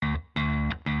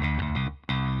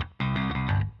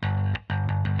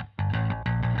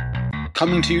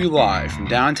Coming to you live from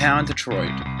downtown Detroit,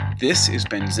 this is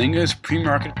Benzinga's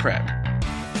Pre-Market Prep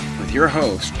with your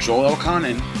host, Joel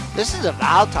Elconin. This is a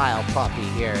volatile puppy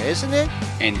here, isn't it?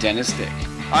 And Dennis Dick.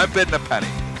 I'm bidding a penny.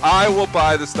 I will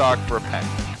buy the stock for a penny.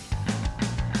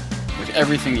 With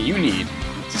everything you need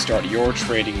to start your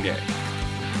trading day.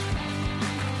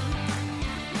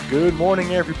 Good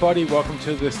morning, everybody. Welcome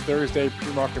to this Thursday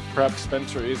pre-market prep.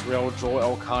 Spencer Israel,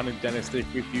 Joel Elconin, and Dennis Dick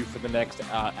with you for the next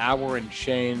hour and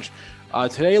change.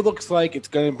 Today looks like it's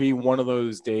going to be one of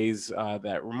those days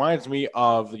that reminds me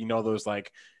of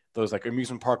those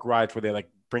amusement park rides where they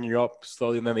bring you up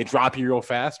slowly and then they drop you real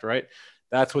fast, right?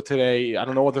 That's what today. I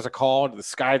don't know what those are called. The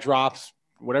sky drops,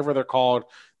 whatever they're called.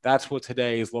 That's what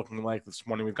today is looking like this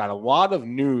morning. We've got a lot of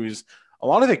news. A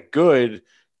lot of it good.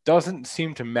 Doesn't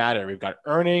seem to matter. We've got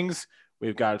earnings.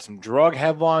 We've got some drug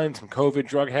headlines, some COVID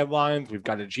drug headlines. We've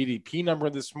got a GDP number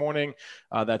this morning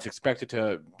that's expected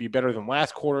to be better than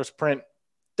last quarter's print.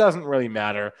 Doesn't really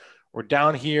matter. We're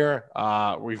down here.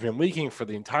 We've been leaking for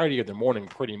the entirety of the morning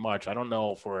pretty much. I don't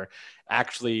know if we're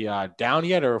actually down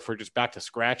yet or if we're just back to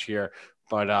scratch here.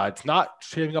 But it's not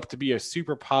shaping up to be a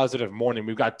super positive morning.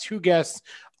 We've got two guests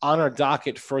on our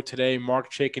docket for today.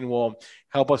 Mark Chaikin will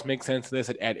help us make sense of this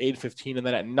at 8:15. And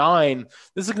then at 9,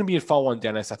 this is going to be a fun one,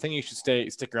 Dennis. I think you should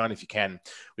stick around if you can.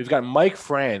 We've got Mike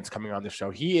Franz coming on the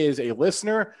show. He is a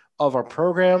listener of our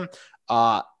program,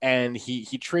 and he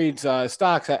trades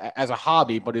stocks as a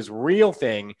hobby, but his real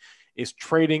thing is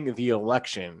trading the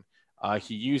election.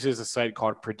 He uses a site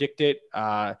called Predict It,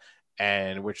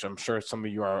 and which I'm sure some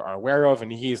of you are aware of,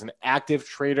 and he is an active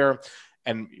trader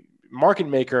and market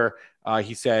maker,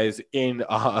 he says, in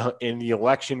the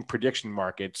election prediction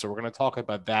market. So we're going to talk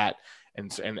about that and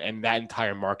that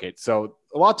entire market. So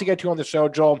a lot to get to on the show,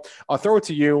 Joel. I'll throw it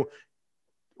to you.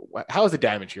 How is the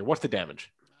damage here? What's the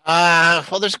damage?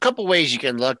 Well, there's a couple ways you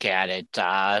can look at it.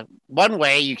 One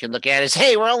way you can look at it is,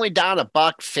 hey, we're only down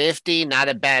 $1.50, not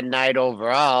a bad night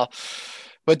overall.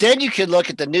 But then you can look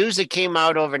at the news that came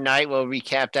out overnight. We'll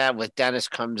recap that with Dennis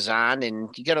comes on. And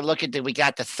you got to look at we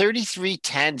got the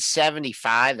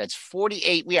 33.10.75. That's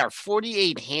 48. We are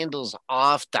 48 handles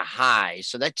off the high.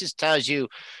 So that just tells you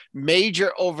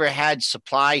major overhead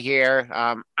supply here.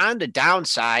 On the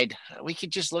downside, we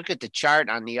could just look at the chart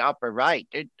on the upper right.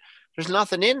 There's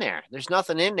nothing in there. There's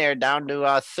nothing in there down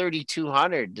to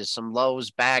 3,200. There's some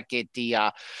lows back at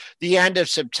the end of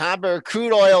September.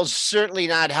 Crude oil's certainly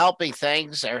not helping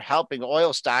things. They're helping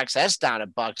oil stocks. That's down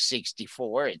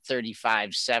 $1.64 at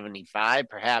 35.75.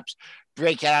 Perhaps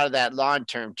break out of that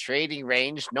long-term trading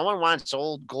range. No one wants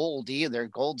old gold either.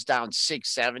 Gold's down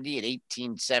 670 at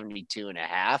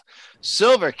 1872.5.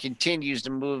 Silver continues to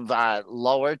move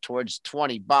lower towards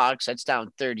 $20. That's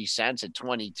down 30 cents at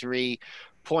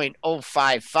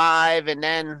 23.055. And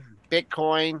then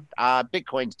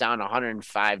Bitcoin's down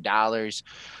 $105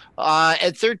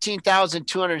 at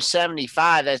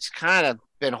 13,275. That's kind of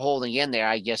been holding in there,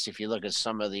 I guess, if you look at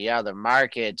some of the other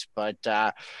markets. But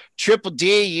Triple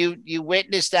D, you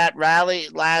witnessed that rally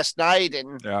last night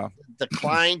and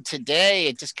decline today.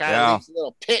 It just kind of leaves a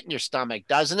little pit in your stomach,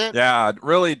 doesn't it? Yeah, it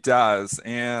really does.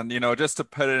 And, just to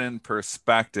put it in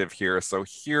perspective here, so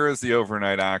here's the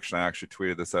overnight action. I actually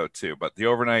tweeted this out too. But the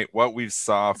overnight, what we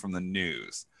saw from the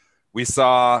news, we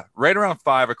saw right around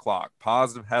 5 o'clock,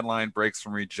 positive headline breaks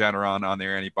from Regeneron on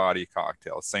their antibody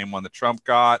cocktail. Same one that Trump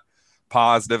got.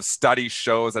 Positive study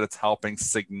shows that it's helping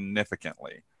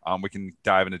significantly. We can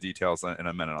dive into details in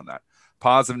a minute on that.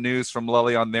 Positive news from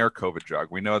Lilly on their COVID drug.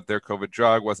 We know that their COVID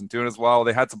drug wasn't doing as well.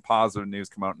 They had some positive news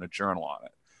come out in a journal on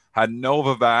it. Had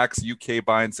Novavax, UK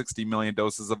buying 60 million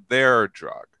doses of their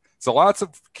drug. So lots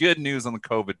of good news on the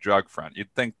COVID drug front.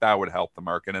 You'd think that would help the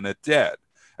market, and it did.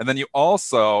 And then you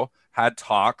also had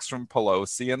talks from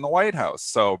Pelosi and the White House.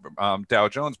 So Dow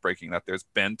Jones breaking that there's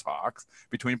been talks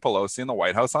between Pelosi and the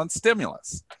White House on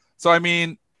stimulus. So,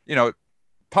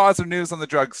 positive news on the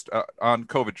drugs, on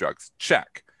COVID drugs,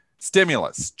 check.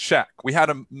 Stimulus, check. We had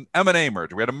a M&A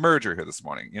merger. We had a merger here this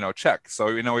morning, check. So,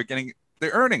 we're getting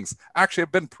the earnings actually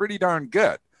have been pretty darn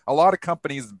good. A lot of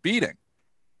companies beating.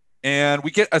 And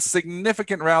we get a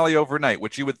significant rally overnight,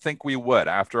 which you would think we would.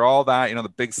 After all that, the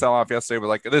big sell-off yesterday, we're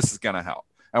like, this is going to help.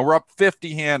 And we're up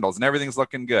 50 handles and everything's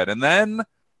looking good. And then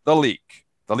the leak.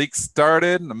 The leak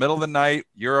started in the middle of the night.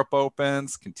 Europe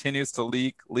opens, continues to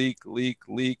leak.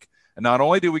 And not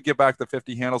only do we get back the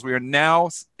 50 handles, we are now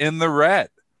in the red.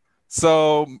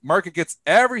 So market gets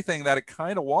everything that it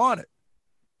kind of wanted.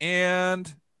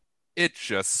 And it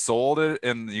just sold it.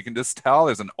 And you can just tell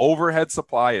there's an overhead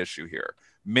supply issue here.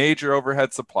 Major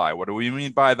overhead supply. What do we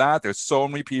mean by that? There's so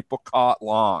many people caught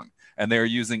long, and they're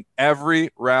using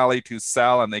every rally to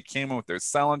sell, and they came in with their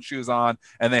selling shoes on,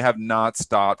 and they have not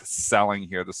stopped selling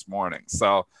here this morning.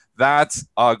 So that's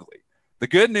ugly. The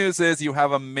good news is you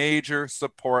have a major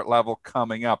support level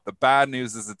coming up. The bad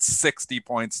news is it's 60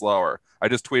 points lower. I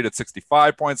just tweeted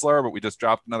 65 points lower, but we just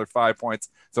dropped another 5 points.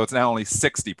 So it's now only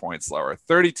 60 points lower.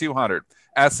 3,200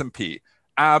 S&P.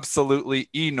 Absolutely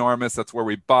enormous. That's where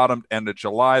we bottomed end of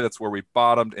July. That's where we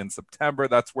bottomed in September.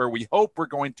 That's where we hope we're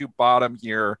going to bottom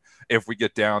here if we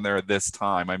get down there this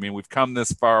time. I mean, we've come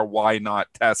this far. Why not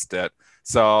test it?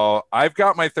 So I've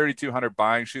got my 3,200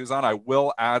 buying shoes on. I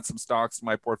will add some stocks to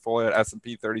my portfolio at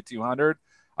S&P 3,200.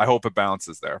 I hope it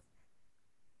bounces there.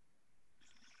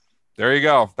 There you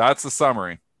go. That's the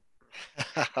summary.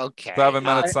 Okay.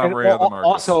 7-minute summary of the market.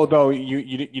 Also, though,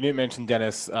 you didn't mention,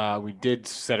 Dennis, we did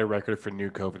set a record for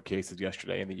new COVID cases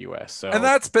yesterday in the U.S. So, and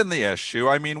that's been the issue.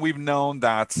 I mean, we've known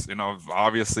that's,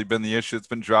 obviously been the issue that's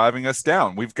been driving us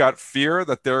down. We've got fear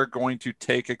that they're going to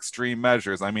take extreme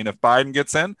measures. I mean, if Biden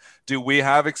gets in, do we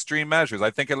have extreme measures? I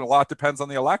think a lot depends on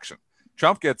the election.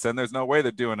 Trump gets in, there's no way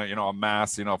they're doing a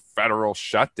mass, federal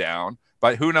shutdown.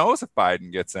 But who knows if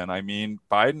Biden gets in? I mean,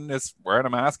 Biden is wearing a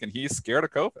mask and he's scared of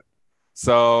COVID.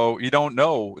 So you don't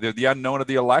know. The unknown of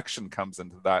the election comes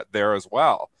into that there as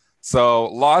well. So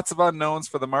lots of unknowns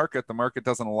for the market. The market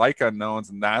doesn't like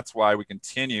unknowns, and that's why we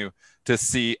continue to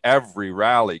see every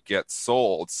rally get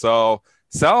sold. So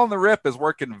selling the rip is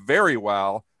working very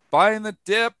well. Buying the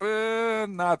dip,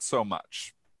 not so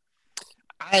much.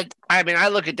 I mean, I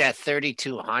look at that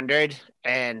 3,200,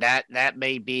 and that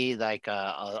may be like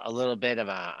a little bit of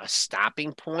a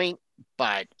stopping point,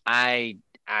 but I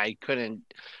couldn't.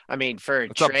 I mean, for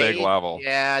it's trade, a big level.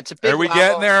 Yeah, it's a big. Are we level.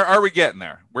 getting there? Are we getting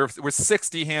there? We're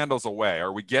 60 handles away.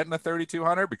 Are we getting a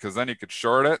 3,200? Because then you could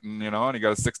short it, and you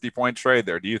got a 60-point trade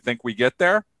there. Do you think we get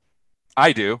there?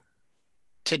 I do.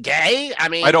 Today? I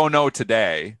mean, I don't know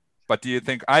today. But do you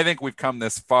think? I think we've come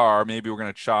this far. Maybe we're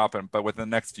going to chop it, but within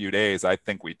the next few days, I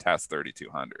think we test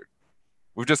 3,200.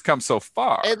 We've just come so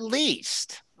far. At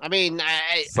least. I mean,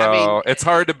 it's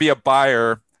hard to be a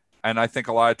buyer, and I think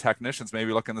a lot of technicians may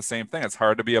be looking the same thing. It's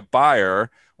hard to be a buyer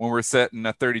when we're sitting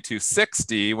at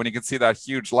 3,260, when you can see that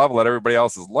huge level that everybody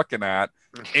else is looking at.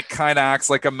 It kind of acts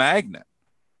like a magnet.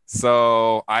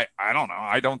 So I don't know.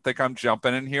 I don't think I'm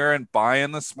jumping in here and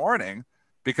buying this morning,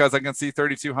 because I can see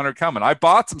 3,200 coming. I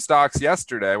bought some stocks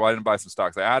yesterday. Well, I didn't buy some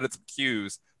stocks. I added some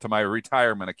Qs to my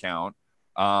retirement account,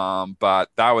 but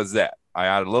that was it. I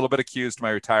added a little bit of Qs to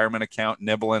my retirement account,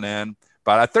 nibbling in.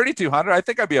 But at 3,200, I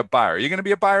think I'd be a buyer. Are you going to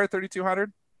be a buyer at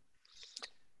 3,200?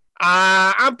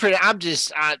 I'm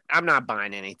not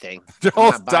buying anything.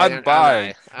 Joel's done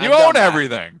buying. You own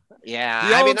everything. Yeah,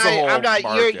 I mean, I'm not.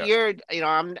 Market.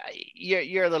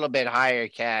 You're a little bit higher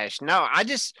cash. No, I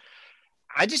just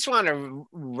want to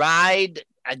ride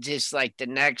just like the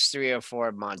next 3 or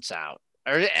 4 months out,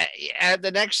 or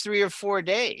the next 3 or 4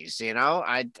 days.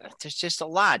 There's just a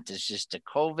lot. There's just the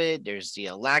COVID. There's the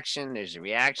election. There's the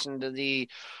reaction to the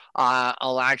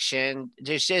election.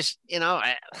 There's just and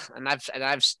I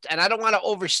don't want to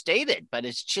overstate it, but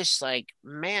it's just like,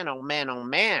 man, oh man, oh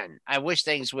man. I wish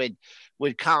things would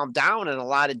calm down in a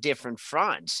lot of different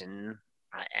fronts, and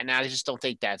I just don't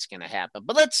think that's going to happen.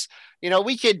 But let's,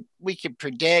 we could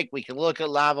predict, we could look at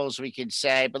levels, we could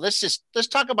say, but let's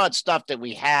talk about stuff that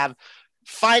we have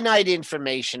finite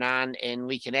information on, and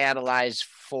we can analyze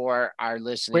for our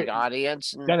listening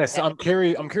audience. And, Dennis, I'm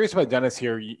curious about Dennis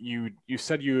here. You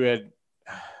said you had,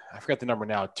 I forgot the number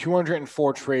now,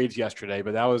 204 trades yesterday,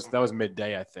 but that was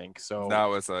midday, I think. So that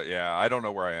was I don't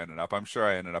know where I ended up. I'm sure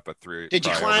I ended up at 3. Did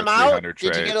you climb out? Did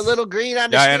you get a little green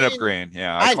on the screen? I ended up green.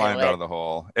 Yeah, I climbed out of the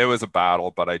hole. It was a battle,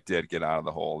 but I did get out of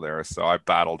the hole there. So I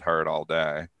battled hard all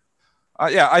day.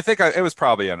 I think it was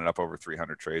probably ended up over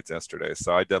 300 trades yesterday.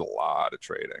 So I did a lot of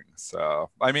trading.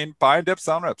 So, I mean, buying dips,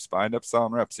 selling rips,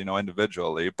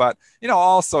 individually. But,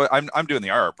 also I'm doing the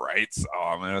ARB, right? So,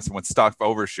 when stuff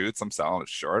overshoots, I'm selling it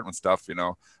short. When stuff,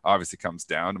 obviously comes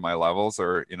down to my levels,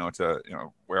 or, to,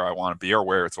 where I want to be, or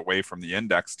where it's away from the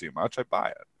index too much, I buy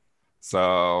it.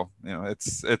 So,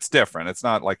 it's different. It's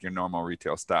not like your normal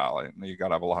retail style. You got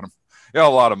to have a lot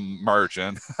of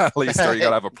margin, at least, or you got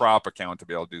to have a prop account to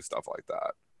be able to do stuff like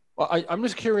that. Well, I'm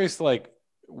just curious, like,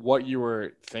 what you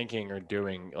were thinking or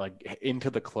doing, like,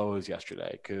 into the close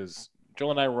yesterday, because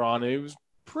Joel and I were on. It was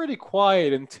pretty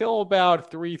quiet until about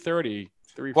 3:30.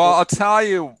 Well, I'll tell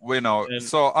you,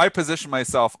 so I positioned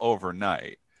myself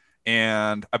overnight.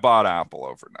 And I bought Apple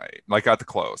overnight, like at the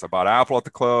close. I bought Apple at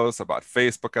the close. I bought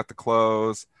Facebook at the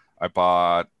close. I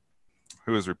bought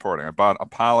who is reporting. I bought a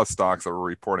pile of stocks that were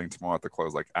reporting tomorrow at the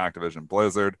close, like Activision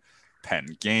Blizzard, Penn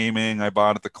Gaming. I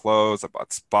bought at the close. I bought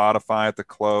Spotify at the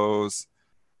close.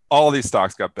 All these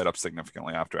stocks got bid up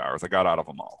significantly after hours. I got out of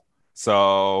them all.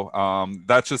 So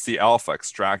that's just the alpha,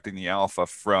 extracting the alpha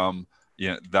from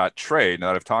that trade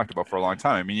that I've talked about for a long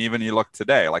time. I mean, even you look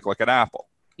today, like look at Apple.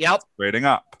 Yep. Trading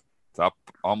up. It's up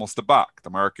almost $1. The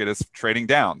market is trading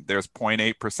down. There's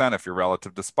 0.8% if you're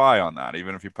relative to SPY on that.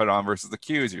 Even if you put it on versus the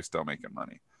Qs, you're still making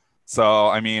money. So,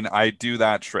 I mean, I do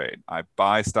that trade. I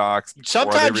buy stocks.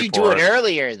 Sometimes you do it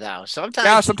earlier, though.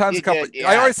 Sometimes a couple. Yeah.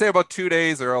 I always say about 2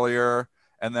 days earlier.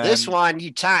 And then this one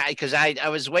you tie because I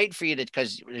was waiting for you to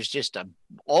because there's just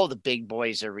all the big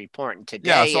boys are reporting today.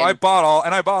 Yeah, so I bought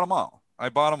them all. I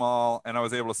bought them all, and I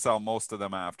was able to sell most of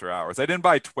them after hours. I didn't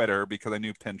buy Twitter because I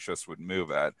knew Pinterest would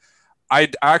move it. I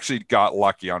actually got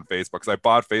lucky on Facebook because I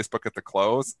bought Facebook at the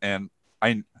close, and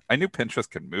I knew Pinterest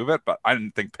could move it, but I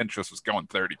didn't think Pinterest was going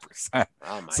 30%.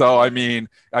 So, I mean,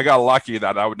 I got lucky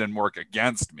that didn't work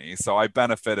against me. So I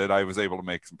benefited. I was able to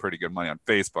make some pretty good money on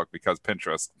Facebook because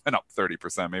Pinterest went up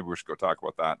 30%. Maybe we should go talk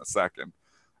about that in a second.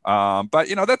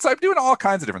 But, I'm doing all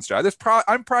kinds of different strategies.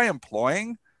 I'm probably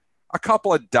employing a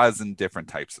couple of dozen different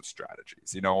types of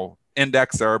strategies,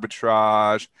 index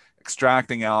arbitrage,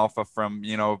 extracting alpha from,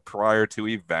 prior to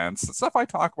events, the stuff I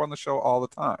talk about on the show all the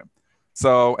time.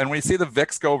 So, and when you see the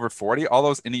VIX go over 40, all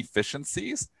those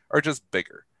inefficiencies are just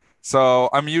bigger. So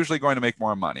I'm usually going to make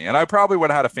more money. And I probably would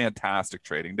have had a fantastic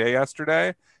trading day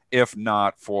yesterday if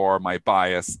not for my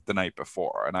bias the night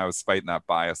before. And I was fighting that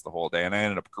bias the whole day, and I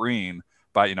ended up green.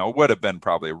 But, it would have been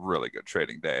probably a really good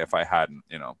trading day if I hadn't,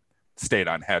 stayed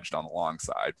unhedged on the long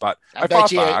side. But I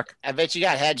fought back. I bet you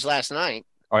got hedged last night.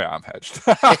 Oh, yeah, I'm hedged.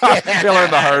 I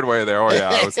learned the hard way there. Oh, yeah,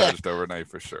 I was hedged overnight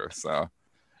for sure. So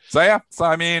yeah. So,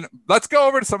 I mean, let's go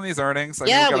over to some of these earnings. I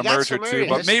mean, we got a merger too,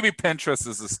 but maybe Pinterest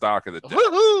is the stock of the day.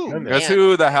 Because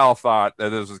who the hell thought that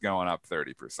this was going up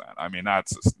 30%? I mean,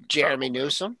 that's just Jeremy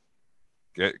Newsom.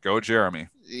 Go Jeremy.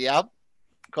 Yep.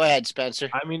 Go ahead, Spencer.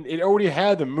 I mean, it already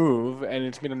had the move, and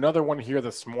it's been another one here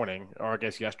this morning, or I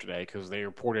guess yesterday, because they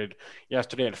reported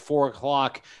yesterday at 4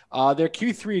 o'clock. Their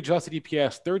Q3 adjusted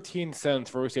EPS, 13 cents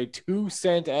versus a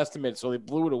 2-cent estimate, so they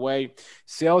blew it away.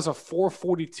 Sales of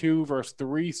 $442 versus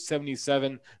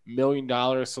 $377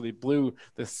 million, so they blew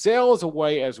the sales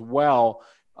away as well.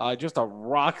 Just a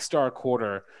rock star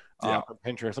quarter for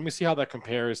Pinterest. Let me see how that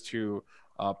compares to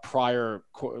prior,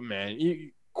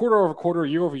 quarter over quarter,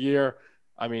 year over year.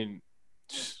 I mean,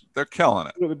 they're killing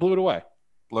it. They blew it away.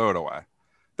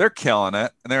 They're killing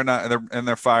it, and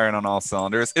they're firing on all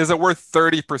cylinders. Is it worth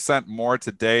 30% more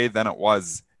today than it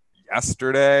was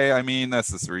yesterday? I mean,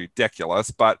 this is ridiculous,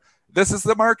 but this is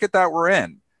the market that we're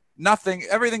in.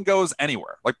 Everything goes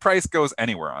anywhere. Like price goes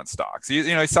anywhere on stocks.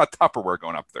 You saw Tupperware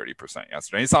going up 30%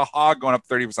 yesterday. You saw Hog going up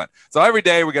 30%. So every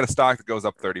day we get a stock that goes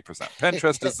up 30%.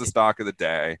 Pinterest is the stock of the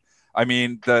day. I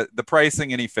mean, the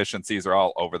pricing inefficiencies are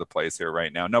all over the place here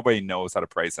right now. Nobody knows how to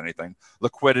price anything.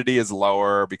 Liquidity is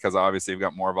lower because obviously you've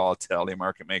got more volatility.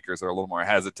 Market makers are a little more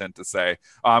hesitant to say,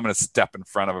 oh, I'm going to step in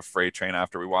front of a freight train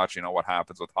after we watch, what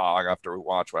happens with Hog, after we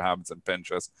watch what happens in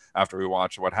Pinterest, after we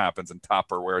watch what happens in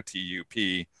Tupperware,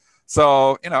 TUP.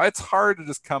 So, it's hard to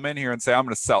just come in here and say, I'm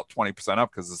going to sell 20%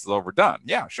 up because this is overdone.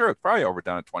 Yeah, sure, it's probably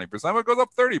overdone at 20%, but it goes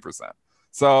up 30%.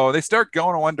 So they start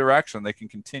going in one direction, they can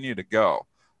continue to go.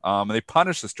 They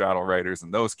punish the straddle riders in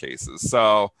those cases.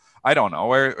 So I don't know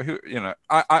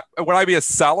would I be a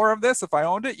seller of this if I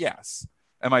owned it? Yes.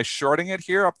 Am I shorting it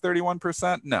here up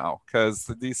 31%? No, because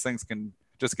these things can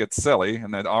just get silly,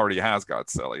 and it already has got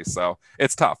silly. So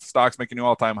it's tough. Stocks making new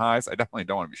all-time highs. I definitely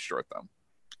don't want to be short them.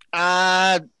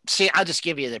 See, I'll just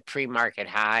give you the pre-market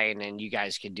high, and then you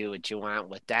guys can do what you want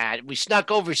with that. We snuck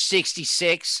over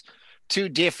 66. 2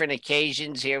 different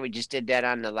occasions here. We just did that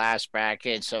on the last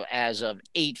bracket. So as of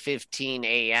 8:15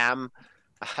 a.m.,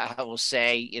 I will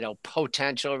say,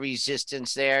 potential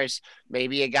resistance there's.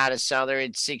 Maybe you got a seller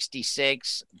at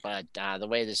 66, but the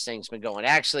way this thing's been going,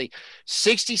 actually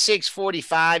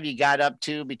 66.45, you got up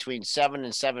to between 7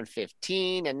 and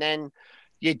 7:15, and then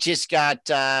you just got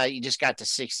to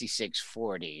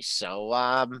 66.40.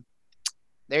 So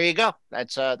there you go.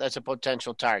 That's a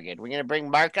potential target. We're gonna bring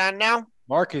Mark on now.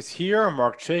 Mark is here.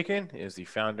 Mark Chaikin is the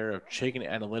founder of Chaikin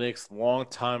Analytics,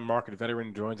 longtime market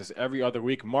veteran, joins us every other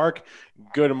week. Mark,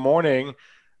 good morning.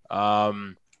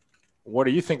 What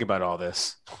do you think about all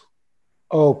this?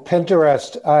 Oh,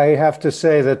 Pinterest. I have to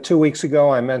say that 2 weeks ago,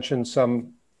 I mentioned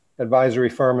some advisory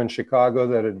firm in Chicago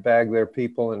that had bagged their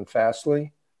people in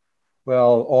Fastly.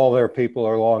 Well, all their people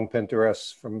are long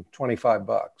Pinterest from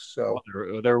 $25. So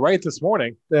they're right this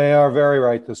morning. They are very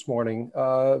right this morning.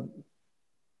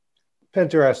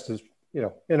 Pinterest is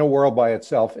in a world by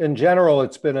itself. In general,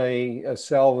 it's been a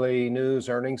sell the news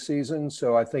earnings season.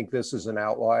 So I think this is an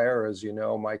outlier. As you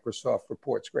know, Microsoft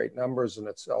reports great numbers and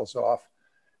it sells off,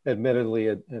 admittedly,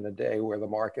 in a day where the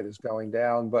market is going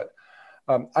down. But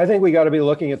I think we got to be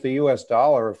looking at the US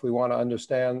dollar if we want to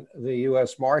understand the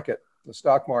US market, the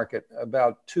stock market.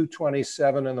 About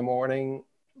 2:27 in the morning,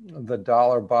 the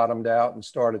dollar bottomed out and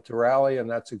started to rally. And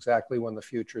that's exactly when the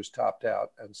futures topped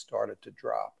out and started to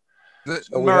drop.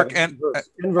 So Mark, and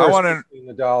inverse I want to between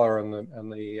the dollar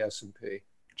and the S&P.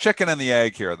 Chicken and the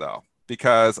egg here, though,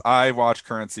 because I watch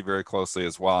currency very closely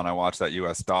as well, and I watch that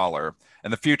U.S. dollar,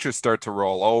 and the futures start to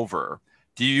roll over.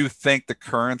 Do you think the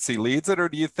currency leads it, or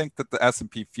do you think that the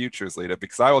S&P futures lead it?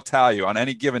 Because I will tell you, on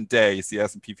any given day, you see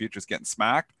S&P futures getting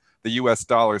smacked. The U.S.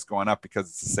 dollar is going up because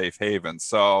it's a safe haven.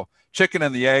 So chicken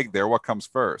and the egg there, what comes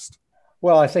first?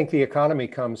 Well, I think the economy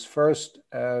comes first.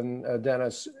 And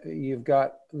Dennis, you've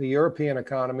got the European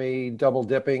economy double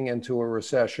dipping into a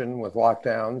recession with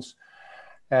lockdowns.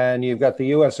 And you've got the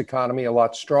US economy a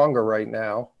lot stronger right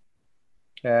now.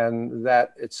 And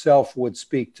that itself would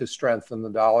speak to strength in the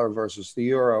dollar versus the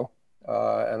euro.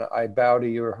 And I bow to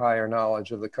your higher knowledge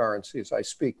of the currencies. I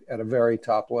speak at a very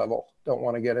top level. Don't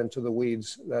want to get into the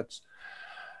weeds. That's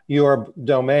your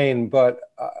domain. But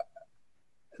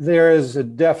there is a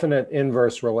definite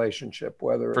inverse relationship,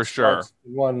 whether for it's sure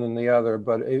one than the other.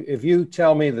 But if you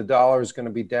tell me the dollar is going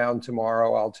to be down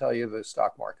tomorrow, I'll tell you the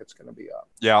stock market's going to be up.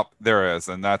 Yeah, there is.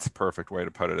 And that's a perfect way to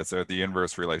put it. It's the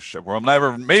inverse relationship.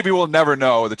 Maybe we'll never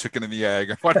know the chicken and the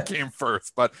egg, what came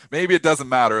first, but maybe it doesn't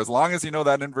matter. As long as you know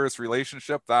that inverse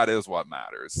relationship, that is what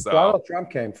matters. So Donald Trump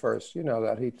came first. You know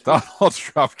that. Donald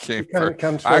Trump came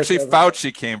first. Actually,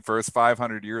 Fauci came first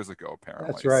 500 years ago,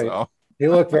 apparently. That's right. So.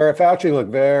 Fauci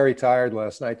looked very tired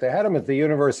last night. They had him at the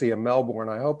University of Melbourne.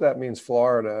 I hope that means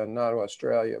Florida and not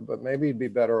Australia, but maybe he'd be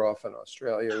better off in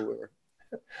Australia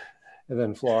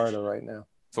than Florida right now.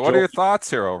 So what are your thoughts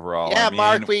here overall? Yeah,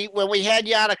 Mark, when we had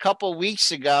you on a couple of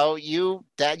weeks ago, you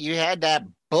had that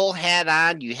bull hat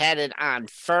on, you had it on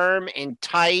firm and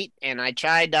tight, and I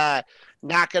tried to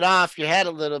knock it off your head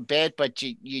a little bit, but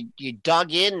you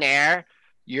dug in there.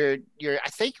 I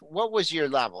think, what was your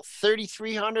level?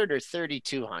 3,300 or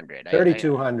 3,200?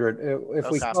 3,200. If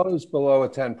we close below a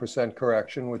 10%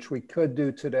 correction, which we could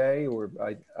do today, or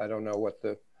I don't know what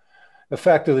the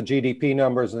effect of the GDP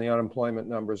numbers and the unemployment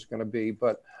numbers are going to be,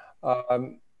 but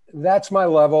that's my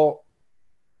level.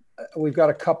 We've got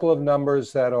a couple of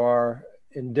numbers that are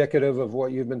indicative of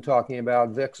what you've been talking about.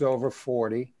 VIX over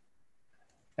 40,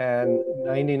 and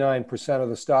 99% of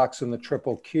the stocks in the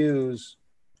triple Qs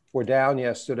were down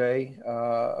yesterday.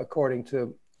 According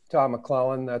to Tom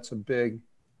McClellan, that's a big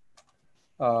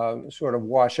sort of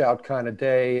washout kind of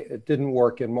day. It didn't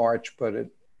work in March, but it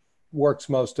works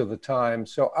most of the time.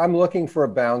 So I'm looking for a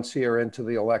bounce here into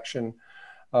the election,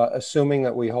 assuming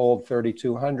that we hold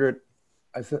 3,200.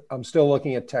 I'm still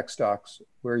looking at tech stocks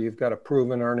where you've got a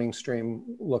proven earnings stream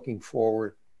looking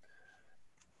forward.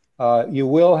 You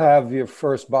will have your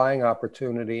first buying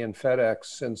opportunity in FedEx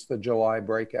since the July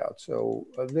breakout. So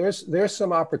there's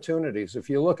some opportunities.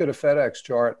 If you look at a FedEx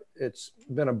chart, it's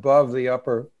been above the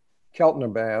upper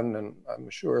Keltner band, and I'm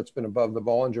sure it's been above the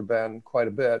Bollinger band quite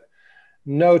a bit.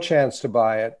 No chance to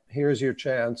buy it. Here's your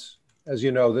chance. As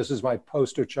you know, this is my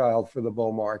poster child for the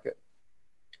bull market.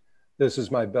 This is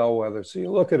my bellwether. So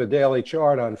you look at a daily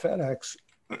chart on FedEx,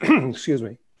 excuse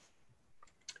me.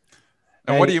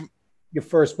 And what do you... Your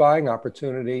first buying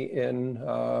opportunity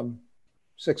in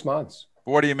 6 months.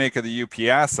 What do you make of the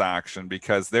UPS action?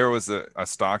 Because there was a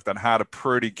stock that had a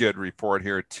pretty good report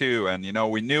here too. And,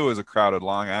 we knew it was a crowded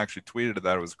long. I actually tweeted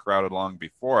that it was crowded long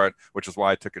before it, which is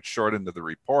why I took it short into the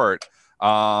report.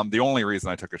 The only reason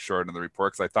I took it short into the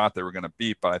report, because I thought they were going to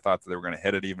beat, but I thought that they were going to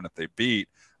hit it even if they beat.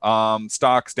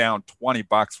 Stock's down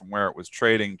 $20 from where it was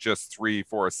trading just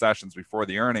 3-4 sessions before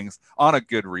the earnings on a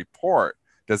good report.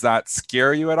 Does that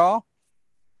scare you at all?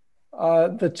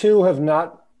 The two have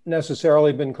not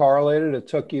necessarily been correlated. It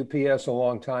took UPS a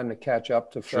long time to catch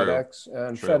up to FedEx.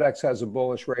 And FedEx has a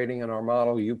bullish rating in our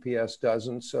model. UPS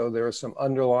doesn't. So there are some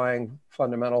underlying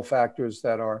fundamental factors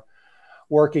that are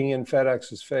working in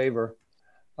FedEx's favor.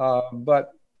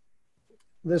 But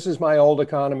this is my old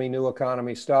economy, new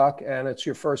economy stock, and it's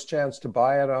your first chance to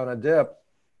buy it on a dip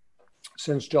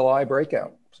since July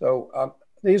breakout. So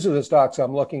these are the stocks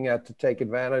I'm looking at to take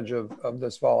advantage of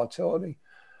this volatility.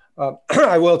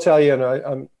 I will tell you,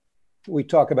 and we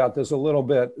talk about this a little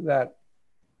bit, that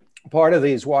part of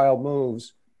these wild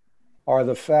moves are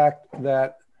the fact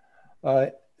that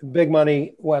big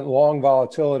money went long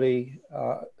volatility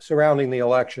surrounding the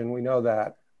election. We know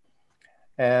that.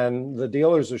 And the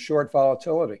dealers are short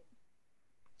volatility.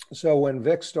 So when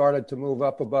VIX started to move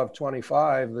up above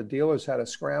 25, the dealers had a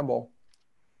scramble.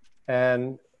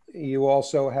 And you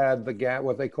also had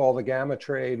what they call the gamma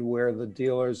trade, where the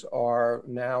dealers are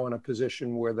now in a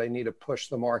position where they need to push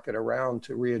the market around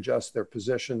to readjust their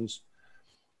positions.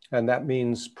 And that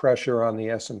means pressure on the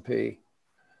S&P.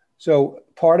 So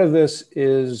part of this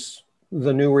is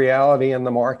the new reality in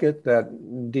the market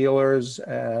that dealers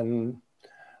and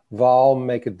vol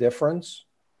make a difference.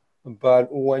 But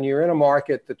when you're in a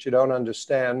market that you don't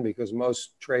understand, because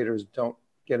most traders don't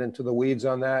get into the weeds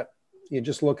on that, you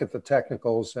just look at the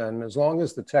technicals. And as long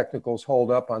as the technicals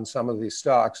hold up on some of these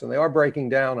stocks, and they are breaking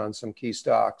down on some key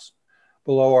stocks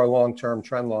below our long-term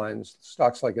trend lines,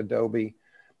 stocks like Adobe,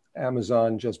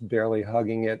 Amazon just barely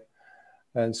hugging it,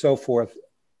 and so forth,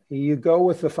 you go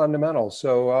with the fundamentals.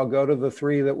 So I'll go to the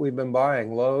three that we've been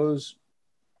buying: Lowe's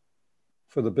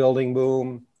for the building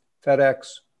boom,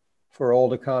 FedEx for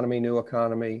old economy, new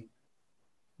economy,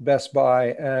 Best Buy,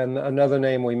 and another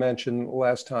name we mentioned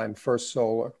last time, First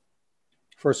Solar.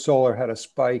 First Solar had a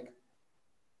spike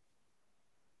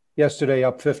yesterday,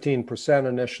 up 15%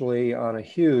 initially on a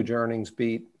huge earnings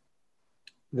beat.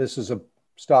 This is a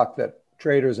stock that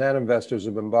traders and investors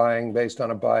have been buying based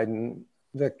on a Biden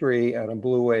victory and a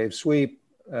blue wave sweep.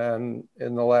 And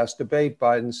in the last debate,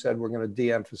 Biden said we're going to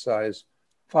de-emphasize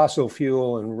fossil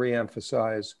fuel and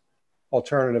re-emphasize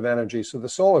alternative energy. So the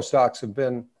solar stocks have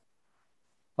been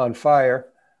on fire,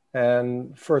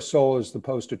 and First Solar is the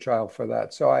poster child for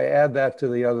that. So I add that to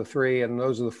the other three, and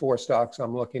those are the four stocks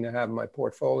I'm looking to have in my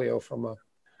portfolio from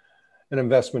an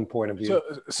investment point of view.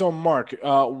 So Mark,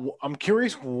 I'm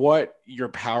curious what your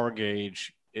power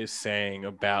gauge is saying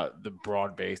about the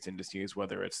broad-based indices,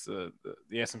 whether it's the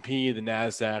S&P, the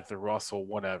NASDAQ, the Russell,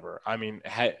 whatever. I mean,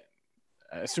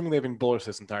 assuming they've been bullish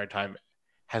this entire time,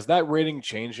 has that rating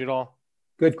changed at all?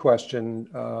 Good question,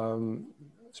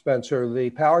 Spencer. The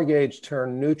power gauge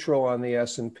turned neutral on the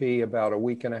S&P about a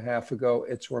week and a half ago.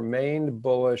 It's remained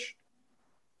bullish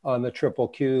on the triple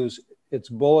Qs. It's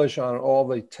bullish on all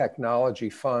the technology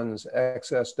funds,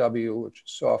 XSW, which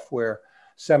is software,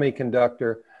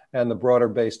 semiconductor, and the broader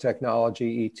base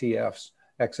technology ETFs,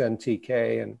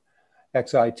 XNTK and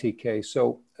XITK.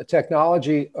 So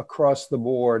technology across the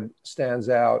board stands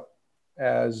out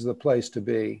as the place to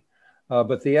be.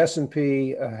 But the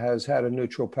S&P has had a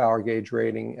neutral power gauge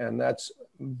rating, and that's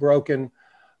broken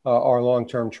our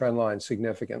long-term trend line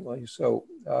significantly. So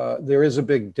there is a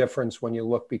big difference when you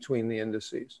look between the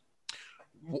indices.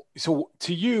 So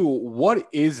to you, what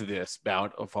is this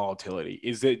bout of volatility?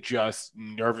 Is it just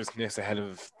nervousness ahead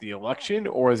of the election,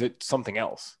 or is it something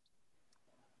else?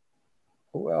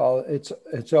 Well,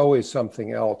 it's always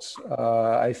something else.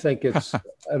 I think it's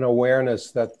an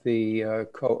awareness that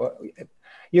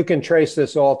you can trace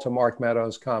this all to Mark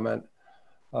Meadows' comment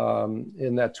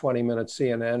in that 20-minute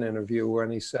CNN interview when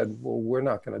he said, well, we're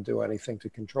not going to do anything to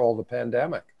control the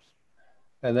pandemic.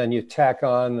 And then you tack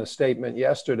on the statement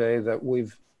yesterday that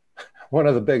one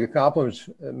of the big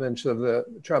accomplishments of the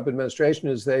Trump administration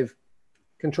is they've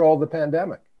controlled the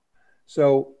pandemic.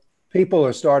 So people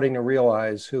are starting to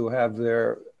realize, who have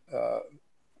their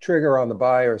trigger on the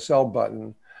buy or sell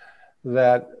button,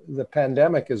 that the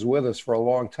pandemic is with us for a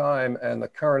long time, and the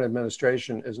current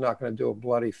administration is not going to do a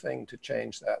bloody thing to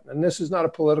change that. And this is not a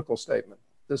political statement.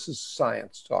 This is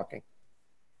science talking.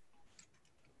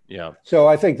 Yeah. So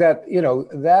I think that,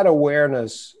 that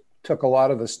awareness took a lot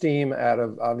of the steam out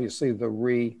of, obviously, the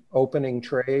reopening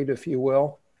trade, if you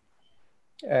will.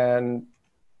 And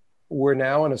we're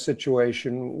now in a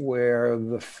situation where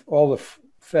all the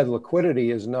Fed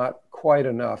liquidity is not quite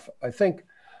enough. I think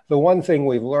the one thing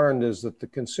we've learned is that the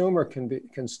consumer can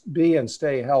be and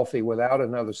stay healthy without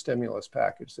another stimulus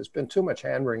package. There's been too much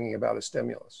hand-wringing about a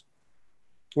stimulus.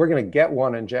 We're going to get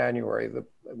one in January.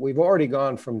 We've already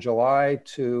gone from July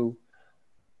to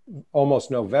almost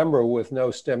November with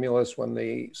no stimulus when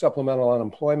the supplemental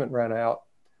unemployment ran out.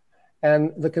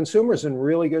 And the consumer's in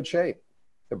really good shape.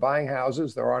 They're buying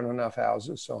houses. There aren't enough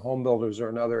houses. So home builders are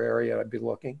another area I'd be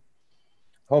looking.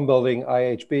 Home building,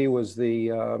 IHB was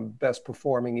the best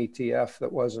performing ETF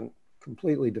that wasn't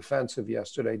completely defensive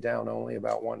yesterday, down only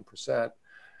about 1%.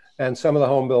 And some of the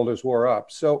home builders were up.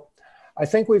 So I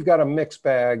think we've got a mixed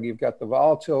bag. You've got the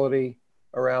volatility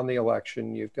around the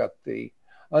election. You've got the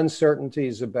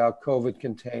uncertainties about COVID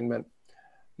containment.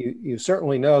 You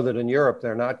certainly know that in Europe,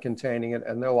 they're not containing it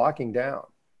and they're locking down.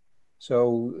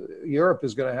 So Europe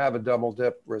is going to have a double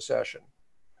dip recession.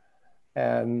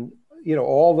 And,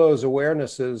 all those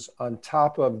awarenesses on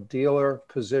top of dealer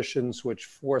positions, which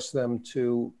force them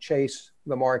to chase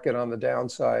the market on the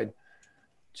downside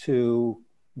to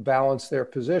balance their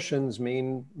positions,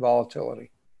 mean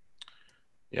volatility.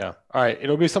 Yeah. All right.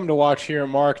 It'll be something to watch here,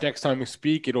 Mark. Next time we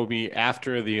speak, it'll be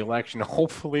after the election.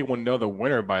 Hopefully, we'll know the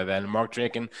winner by then. Mark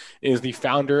Chaikin is the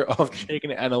founder of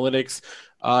Chaikin Analytics.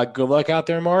 Good luck out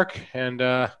there, Mark. And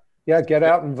Yeah, get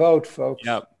out and vote, folks.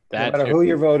 yeah, No matter who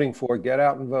you're voting for, get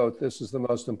out and vote. This is the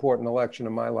most important election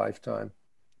of my lifetime.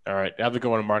 All right. Have a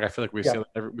good one, Mark. I feel like we Yeah.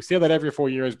 say that every 4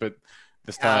 years, but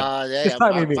this time, this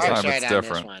time we mean Mark's it. right it's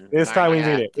different. This time we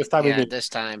mean it. This time we mean it. This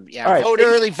time, yeah. All right. Vote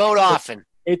early, vote often.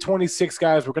 8:26,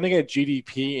 guys. We're going to get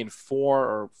GDP in 4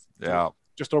 or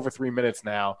just over 3 minutes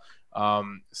now.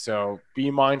 So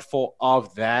be mindful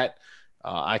of that.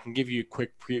 I can give you a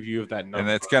quick preview of that number. And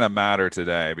it's going to matter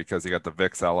today because you got the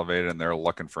VIX elevated and they're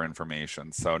looking for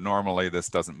information. So normally this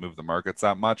doesn't move the markets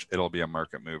that much. It'll be a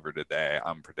market mover today.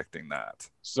 I'm predicting that.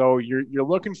 So you're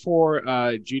looking for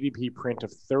a GDP print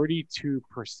of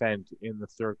 32% in the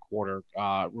third quarter.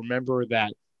 Remember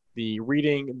that the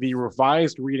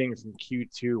revised reading from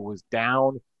Q2 was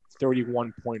down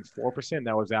 31.4%.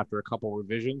 That was after a couple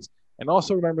revisions. And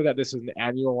also remember that this is an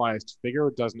annualized figure.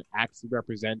 It doesn't actually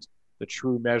represent the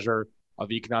true measure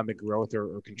of economic growth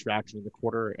or contraction in the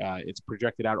quarter. It's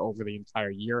projected out over the entire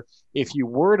year. If you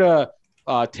were to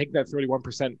take that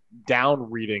 31% down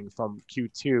reading from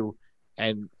Q2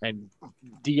 and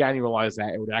de-annualize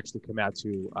that, it would actually come out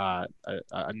to a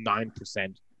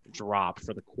 9% drop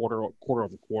for the quarter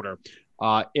over quarter.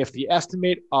 If the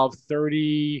estimate of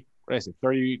 32%,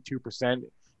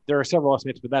 there are several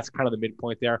estimates, but that's kind of the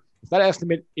midpoint there. If that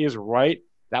estimate is right,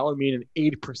 that would mean an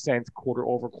 8% quarter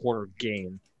over quarter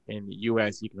gain in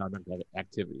U.S. economic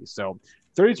activity. So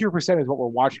 32% is what we're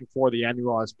watching for, the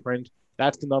annualized print.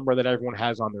 That's the number that everyone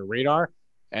has on their radar.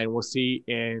 And we'll see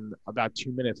in about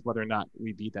 2 minutes whether or not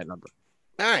we beat that number.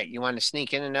 All right. You want to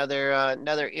sneak in another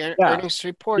earnings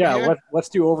report? Yeah, here? let's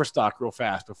do Overstock real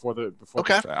fast before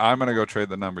Okay. I'm going to go trade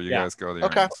the number. You guys go. The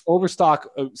okay. earnings. Overstock,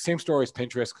 same story as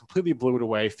Pinterest, completely blew it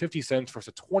away. 50 cents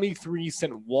versus a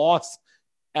 23-cent loss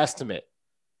estimate.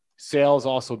 Sales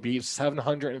also beat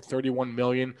 731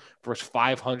 million versus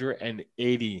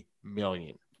 580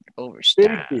 million. Overstock.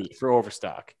 Big beat for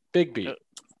Overstock. Big beat.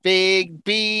 Big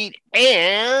beat.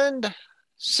 And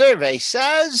survey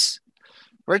says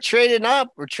we're trading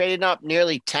up. We're trading up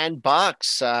nearly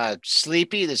 $10.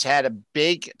 Sleepy, this had a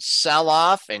big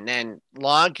sell-off and then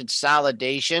long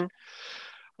consolidation.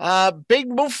 Big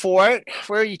move for it.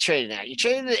 Where are you trading at? You're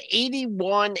trading at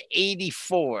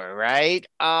 81.84, right?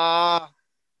 I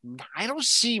don't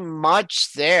see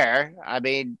much there. I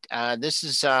mean, this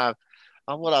is what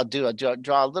I'll do. I'll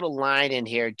draw a little line in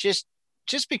here just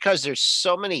because there's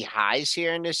so many highs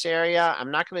here in this area.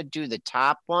 I'm not going to do the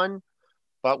top one,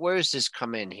 but where does this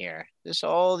come in here? There's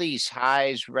all these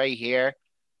highs right here.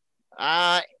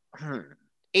 $85,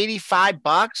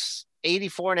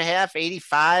 84.5,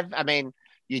 85. I mean,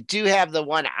 you do have the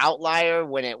one outlier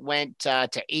when it went to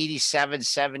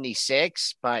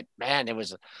 87.76, but man, it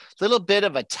was a little bit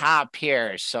of a top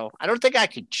here. So I don't think I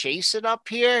could chase it up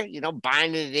here,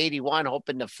 buying it at 81,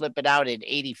 hoping to flip it out at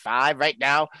 85 right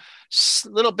now. A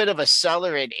little bit of a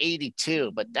seller at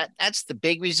 82, but that's the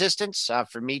big resistance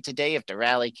for me today if the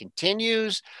rally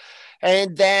continues.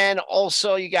 And then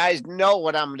also, you guys know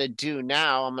what I'm going to do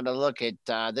now. I'm going to look at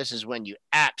this is when you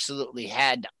absolutely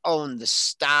had to own the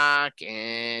stock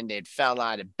and it fell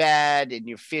out of bed and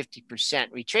your 50%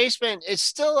 retracement is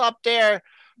still up there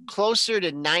closer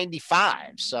to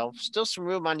 95. So still some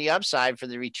room on the upside for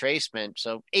the retracement.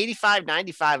 So 85,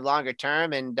 95 longer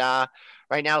term. And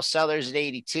right now, sellers at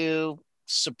 82.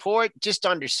 Support just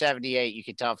under 78. You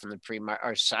can tell from the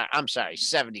I'm sorry,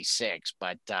 76,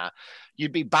 but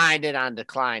you'd be buying it on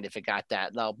decline if it got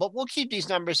that low. But we'll keep these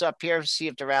numbers up here, see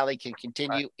if the rally can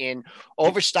continue in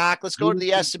Overstock. Let's go to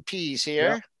the S&Ps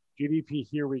here. Yeah. GDP,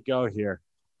 here we go here.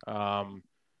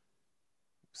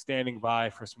 Standing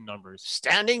by for some numbers.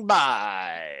 Standing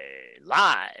by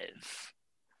live.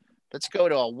 Let's go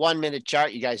to a 1 minute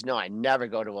chart. You guys know I never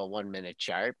go to a 1 minute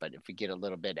chart, but if we get a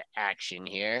little bit of action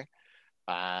here.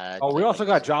 We also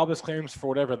got jobless claims for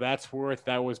whatever that's worth.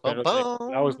 That was better.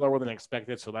 That was lower than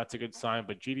expected, so that's a good sign.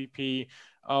 But GDP,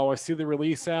 I see the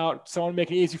release out. Someone make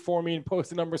it easy for me and post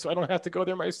the number so I don't have to go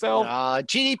there myself.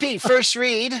 GDP first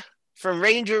read from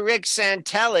Ranger Rick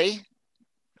Santelli,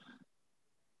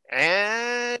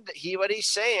 and what he's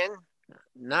saying.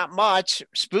 Not much.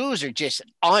 Spoos are just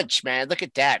man. Look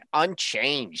at that,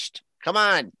 unchanged. Come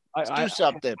on, let's do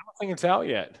something. I don't think it's out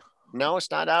yet. No,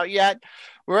 it's not out yet.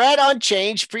 We're at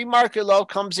unchanged. Pre-market low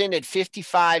comes in at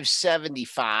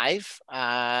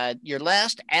 55.75. Your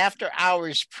last after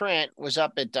hours print was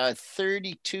up at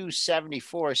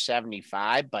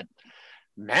 32.74.75. But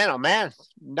man, oh man,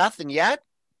 nothing yet.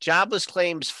 Jobless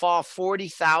claims fall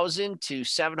 40,000 to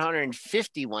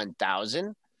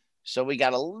 751,000. So we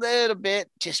got a little bit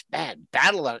just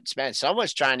battle on it. Spent so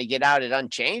much trying to get out it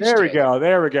unchanged. There we go.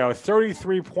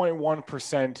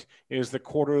 33.1% is the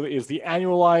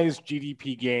annualized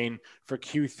GDP gain for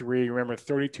Q3. Remember,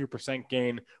 32%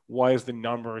 gain was the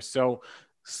number. So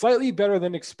slightly better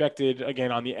than expected,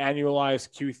 again, on the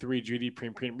annualized Q3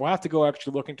 GDP. We'll have to go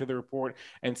actually look into the report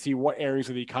and see what areas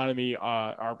of the economy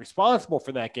are responsible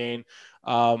for that gain.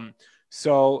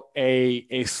 So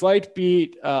a slight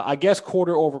beat, I guess,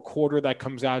 quarter over quarter, that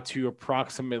comes out to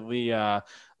approximately a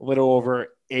little over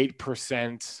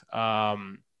 8%,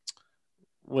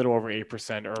 little over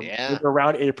 8%, or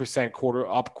around 8% quarter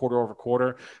over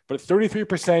quarter, but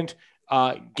 33%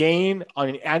 gain on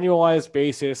an annualized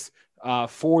basis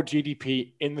for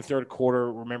GDP in the third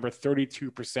quarter. Remember,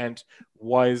 32%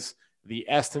 was the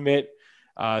estimate.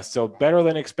 So better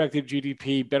than expected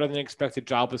GDP, better than expected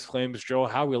jobless claims. Joe,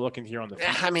 how are we looking here on the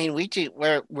future? I mean, we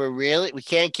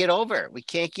can't get over. We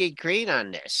can't get green on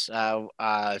this.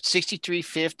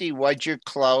 63.50 was your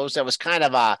close. That was kind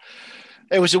of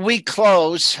it was a weak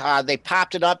close. They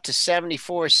popped it up to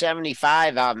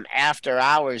 74.75 after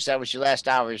hours. That was your last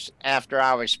after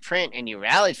hours print, and you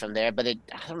rallied from there. But I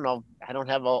don't know. I don't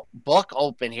have a book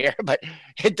open here, but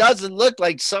it doesn't look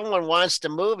like someone wants to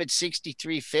move at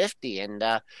 63.50, and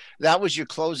that was your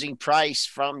closing price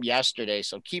from yesterday.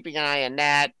 So keeping an eye on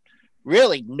that.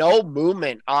 Really, no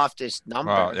movement off this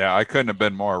number. Well, yeah, I couldn't have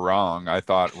been more wrong. I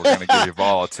thought we're going to give you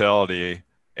volatility.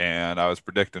 And I was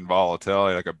predicting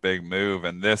volatility, like a big move,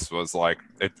 and this was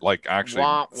actually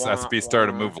S&P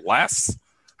started to move less.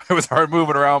 It was hard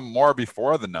moving around more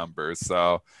before the numbers.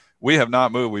 So we have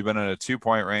not moved. We've been in a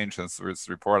 2-point range since this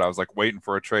report. I was like waiting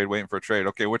for a trade.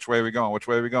 Okay, which way are we going? Which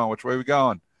way are we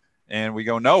going? And we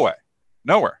go nowhere.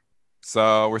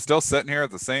 So we're still sitting here at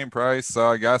the same price. So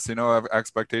I guess,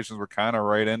 expectations were kind of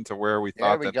right into where we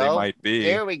thought that they might be.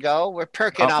 There we go. We're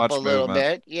perking up a little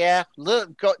bit. Yeah.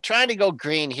 Trying to go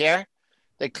green here.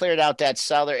 They cleared out that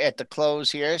seller at the close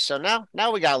here. So now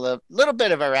we got a little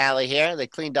bit of a rally here. They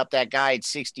cleaned up that guy at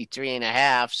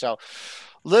 63.5. So a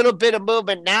little bit of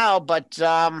movement now, but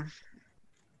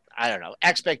I don't know.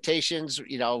 Expectations,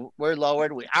 we're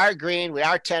lowered. We are green. We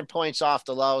are 10 points off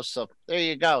the low. So there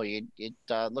you go. It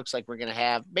looks like we're going to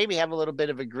have a little bit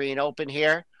of a green open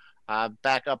here.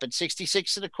 Back up at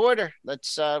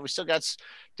 66.25. We still got,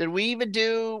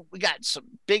 we got some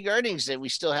big earnings that we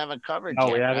still haven't covered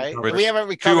yet, right? We haven't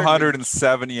recovered.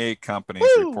 278 companies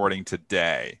reporting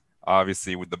today,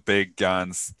 obviously with the big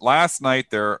guns. Last night,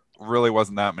 there really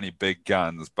wasn't that many big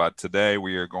guns, but today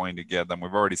we are going to get them.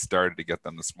 We've already started to get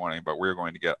them this morning, but we're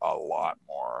going to get a lot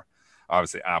more.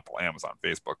 Obviously, Apple, Amazon,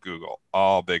 Facebook, Google,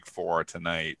 all big four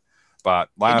tonight. But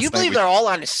Can you believe they're all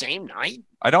on the same night?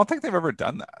 I don't think they've ever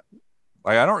done that.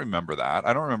 I don't remember that.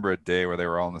 I don't remember a day where they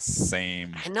were all on the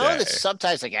same I know that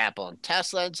sometimes like Apple and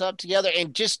Tesla ends up together.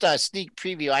 And just a sneak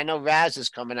preview, I know Raz is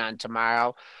coming on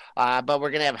tomorrow, but we're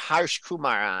going to have Harsh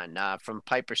Kumar on from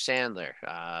Piper Sandler,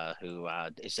 who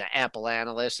is an Apple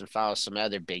analyst and follows some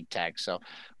other big tech. So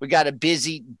we got a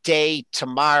busy day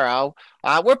tomorrow.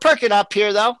 We're perking up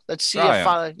here, though. Let's see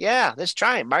let's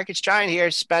try it. Market's trying here.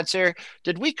 Spencer,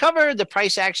 did we cover the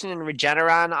price action in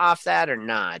Regeneron off that or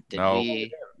not?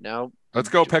 No. Let's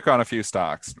go pick on a few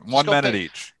stocks. 1 minute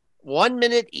each. 1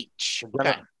 minute each.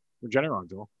 Okay. Regeneron,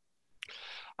 Joel.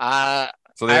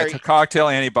 So they had a cocktail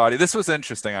antibody. This was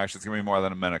interesting, actually. It's going to be more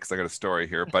than a minute because I got a story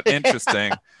here. But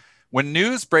interesting. When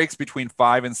news breaks between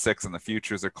 5 and 6 and the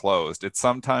futures are closed, it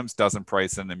sometimes doesn't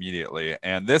price in immediately.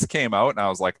 And this came out, and I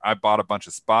was like, I bought a bunch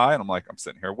of SPY, and I'm like, I'm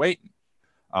sitting here waiting.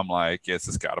 I'm like, yes,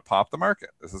 this has got to pop the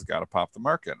market.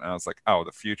 And I was like, oh,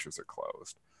 the futures are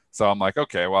closed. So I'm like,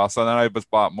 okay, well, so then I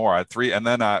just bought more. I had 3, and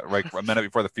then like a minute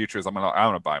before the futures, I'm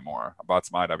gonna buy more. I bought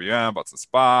some IWM, bought some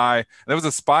SPY. And there was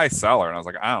a SPY seller, and I was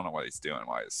like, I don't know what he's doing,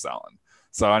 why he's selling.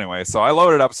 So anyway, so I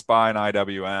loaded up SPY and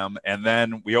IWM, and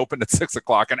then we opened at 6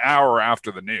 o'clock, an hour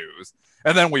after the news,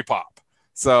 and then we pop.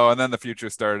 So, and then the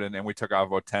futures started, and we took off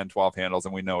about 10, 12 handles,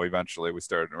 and we know eventually we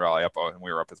started to rally up, and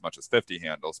we were up as much as 50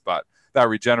 handles. But that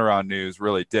Regeneron news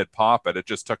really did pop it. It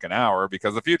just took an hour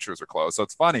because the futures are closed. So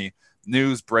it's funny,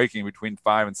 news breaking between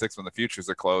 5 and 6 when the futures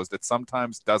are closed, it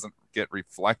sometimes doesn't get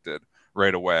reflected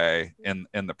right away in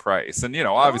the price. And,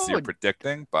 obviously you're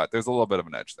predicting, but there's a little bit of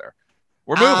an edge there.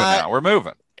 We're moving now. We're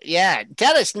moving. Yeah,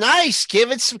 Dennis, nice.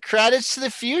 Giving some credits to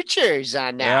the futures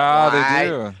on that. Yeah, they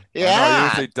do. Yeah. I know I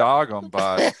usually dog them,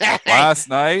 but last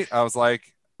night I was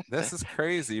like, This is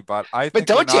crazy, but I But think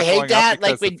they're don't you not hate going up that?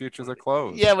 because Like the when, futures are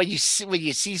closed. yeah, when you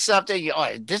see something,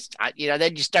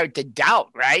 then you start to doubt,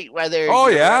 right? Whether Oh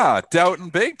you're yeah, doubting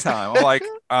big time. I'm like,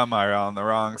 am I on the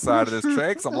wrong side of this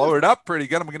trade? 'Cause I'm loaded up pretty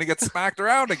good. I'm going to get smacked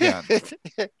around again.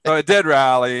 So it did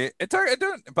rally. It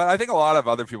didn't, but I think a lot of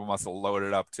other people must have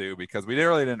loaded up too, because we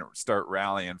really didn't start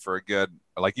rallying for a good,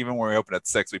 like even when we opened at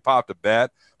 6, we popped a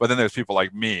bit. But then there's people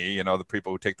like me, the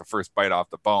people who take the first bite off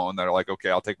the bone that are like, okay,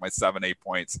 I'll take my 7-8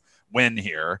 points win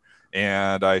here.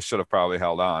 And I should have probably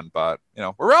held on, but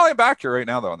we're rallying back here right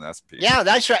now though on the S&P. Yeah,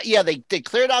 that's right. Yeah, they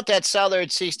cleared out that seller at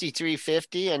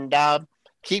 63.50 and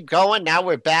keep going. Now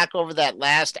we're back over that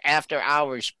last after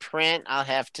hours print. I'll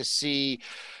have to see.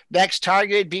 Next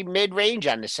target be mid range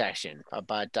on the session,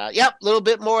 but yep, a little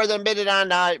bit more than bidded on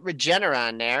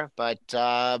Regeneron there. But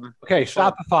okay,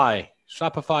 Shopify.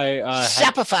 Shopify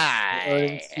Shopify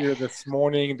earnings here this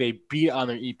morning. They beat on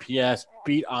their EPS,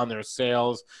 beat on their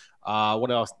sales.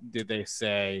 What else did they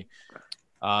say?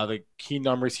 The key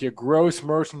numbers here: gross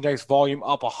merchandise volume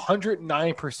up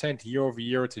 109% year over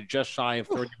year to just shy of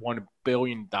 $31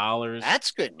 billion.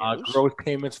 That's good news. Gross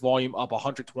payments volume up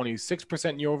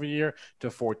 126% year over year to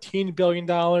 $14 billion.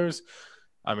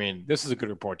 I mean, this is a good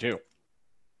report too.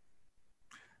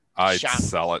 I'd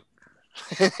sell it.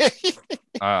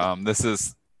 This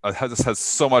has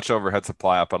so much overhead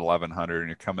supply up at 1,100, and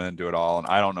you're coming into it all, and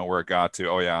I don't know where it got to.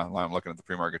 Oh yeah, I'm looking at the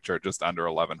pre-market chart, just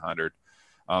under 1,100.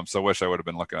 So I wish I would have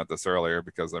been looking at this earlier,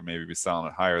 because I'd maybe be selling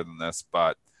it higher than this.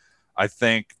 But I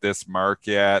think this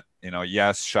market,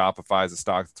 yes, Shopify is a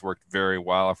stock that's worked very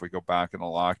well. If we go back into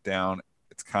lockdown,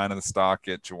 it's kind of the stock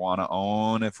that you want to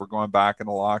own if we're going back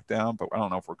into lockdown. But I don't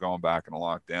know if we're going back into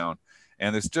lockdown.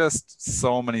 And there's just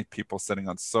so many people sitting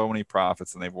on so many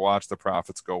profits, and they've watched the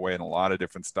profits go away in a lot of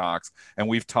different stocks. And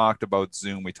we've talked about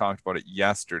Zoom. We talked about it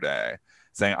yesterday,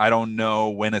 saying, I don't know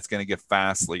when it's going to get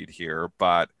fast lead here,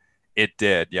 but it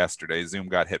did yesterday. Zoom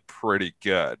got hit pretty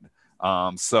good.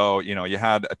 So, you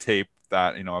had a tape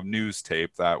that, a news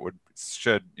tape that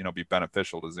should be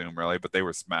beneficial to Zoom really, but they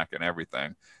were smacking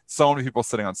everything. So many people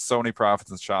sitting on so many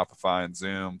profits in Shopify and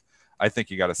Zoom. I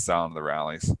think you got to sell into the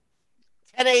rallies.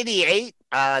 1088,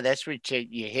 that's what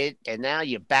you hit, and now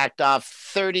you backed off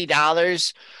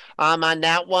 $30 on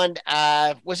that one.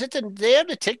 Was it they have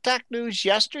the TikTok news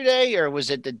yesterday, or was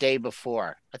it the day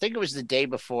before? I think it was the day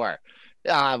before,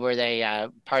 where they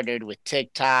partnered with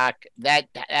TikTok. That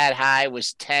high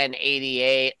was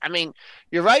 1088. I mean,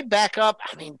 you're right back up.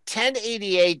 I mean,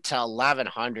 1088 to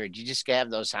 1100. You just have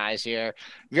those highs here.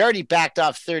 You already backed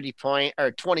off 20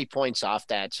 points off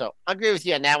that. So I agree with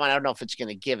you on that one. I don't know if it's going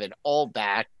to give it all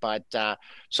back, but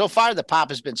so far the pop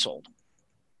has been sold.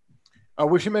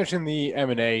 We should mention the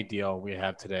M&A deal we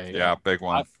have today. Yeah, big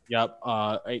one. Yep.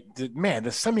 Man, the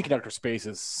semiconductor space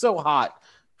is so hot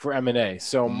for M&A.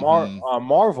 So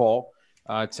Marvel,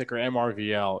 ticker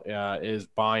MRVL, is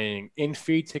buying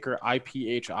Infi, ticker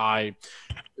IPHI,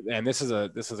 and this is a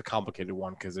complicated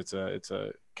one because it's a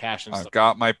cash and stuff. I've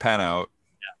got my pen out.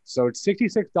 Yeah. So it's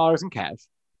 $66 in cash,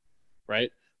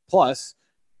 right? Plus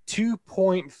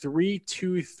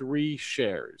 2.323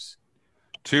 shares.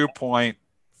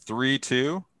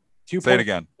 2.32. Say it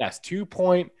again. Yes,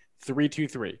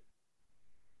 2.323.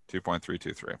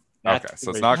 2.323. That's okay, so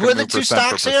it's not going to move percent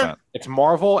for percent. It's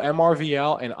Marvel,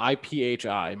 MRVL, and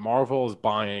IPHI. Marvel is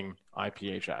buying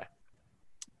IPHI.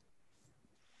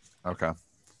 Okay.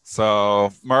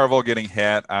 So Marvel getting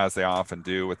hit, as they often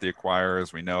do with the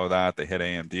acquirers. We know that. They hit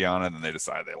AMD on it, and they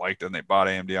decided they liked it, and they bought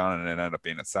AMD on it, and it ended up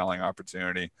being a selling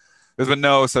opportunity. There's been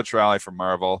no such rally for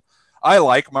Marvel. I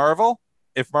like Marvel.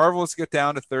 If Marvel was to get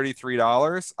down to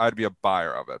 $33, I'd be a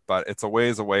buyer of it, but it's a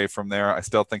ways away from there. I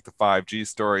still think the 5G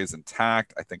story is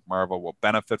intact. I think Marvel will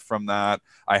benefit from that.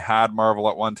 I had Marvel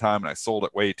at one time and I sold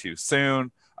it way too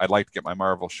soon. I'd like to get my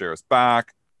Marvel shares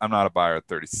back. I'm not a buyer at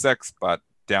 36, but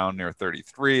down near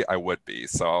 33, I would be.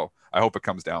 So I hope it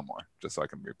comes down more just so I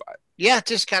can rebuy it. Yeah,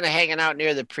 just kind of hanging out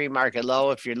near the pre-market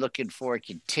low. If you're looking for a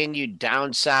continued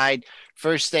downside,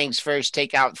 first things first,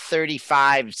 take out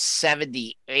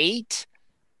 35.78.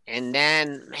 And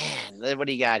then, man, what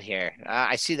do you got here?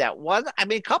 I see that one. I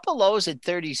mean, a couple lows at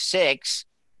 36,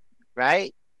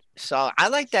 right? So I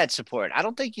like that support. I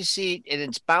don't think you see, and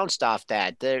it's bounced off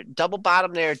that. The double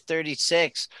bottom there at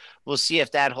 36. We'll see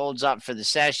if that holds up for the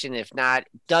session. If not,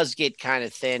 it does get kind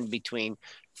of thin between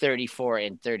 34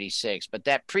 and 36. But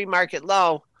that pre-market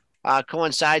low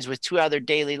coincides with two other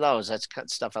daily lows. That's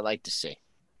stuff I like to see.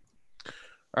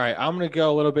 All right, I'm going to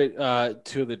go a little bit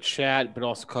to the chat, but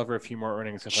also cover a few more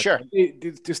earnings. Sure.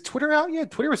 Is Twitter out yet?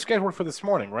 Twitter was scheduled for this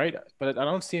morning, right? But I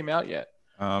don't see him out yet.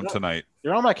 Tonight.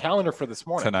 They're on my calendar for this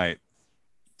morning. Tonight?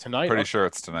 Tonight? Pretty sure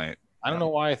it's tonight. I don't know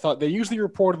why I thought they usually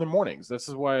report in the mornings. This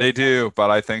is why They do, but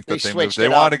I think that they moved. They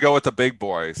want to go with the big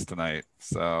boys tonight.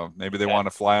 So maybe they want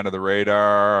to fly under the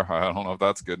radar. I don't know if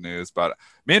that's good news, but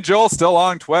me and Joel still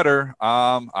on Twitter.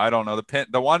 I don't know.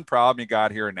 The one problem you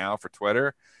got here now for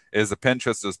Twitter is the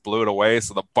Pinterest just blew it away.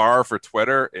 So the bar for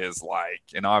Twitter is like,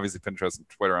 and obviously Pinterest and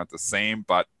Twitter aren't the same,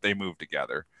 but they move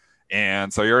together.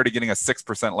 And so you're already getting a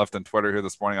 6% lift in Twitter here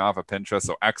this morning off of Pinterest.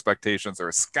 So expectations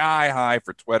are sky high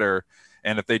for Twitter.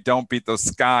 And if they don't beat those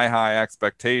sky high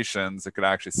expectations, it could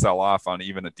actually sell off on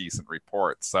even a decent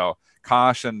report. So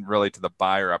caution really to the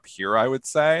buyer up here, I would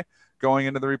say, going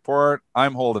into the report.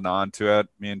 I'm holding on to it.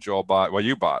 Me and Joel bought, well,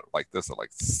 you bought like this at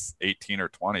like 18 or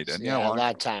 20, didn't you? Yeah, a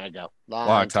long time ago.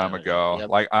 Long time ago. Yep.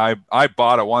 Like I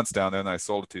bought it once down there and I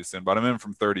sold it too soon, but I'm in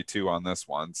from 32 on this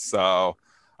one. So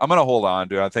I'm going to hold on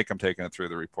to it. I think I'm taking it through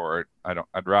the report. I'd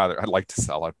like to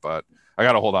sell it, but I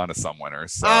got to hold on to some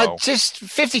winners. So. Just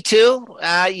 52.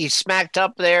 You smacked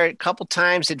up there a couple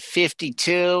times at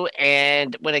 52.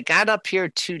 And when it got up here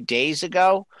 2 days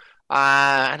ago,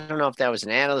 I don't know if that was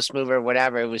an analyst move or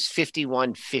whatever. It was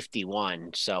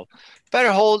 51.51. So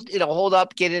better hold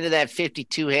up, get into that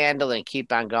 52 handle and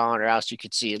keep on going, or else you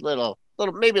could see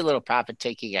maybe a little profit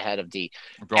taking ahead of the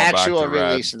actual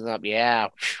release. Yeah.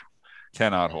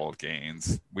 Cannot hold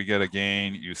gains. We get a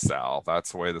gain, you sell.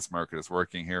 That's the way this market is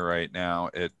working here right now.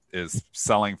 It is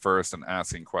selling first and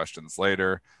asking questions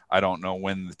later. I don't know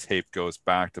when the tape goes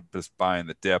back to just buying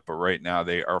the dip, but right now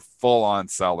they are full on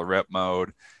sell the rip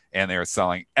mode, and they are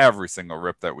selling every single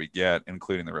rip that we get,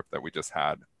 including the rip that we just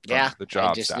had. Yeah, the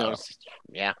job data.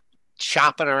 Yeah.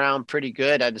 Chopping around pretty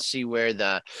good. I had to see where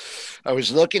I was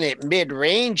looking at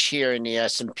mid-range here in the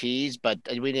S&Ps, but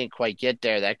we didn't quite get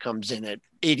there. That comes in at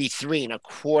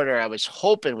 83.25. I was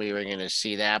hoping we were going to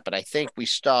see that, but I think we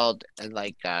stalled.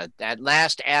 Like that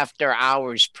last after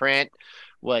hours print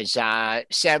was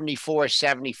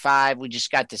 74.75. We just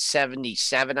got to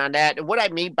 77 on that. And what I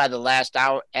mean by the last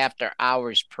hour after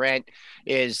hours print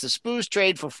is the SPOOs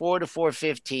trade from 4 to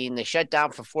 4:15. They shut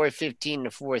down from 4:15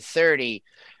 to 4:30.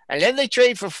 And then they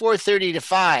trade for 4:30 to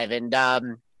 5. And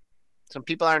some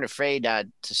people aren't afraid to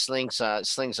sling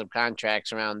some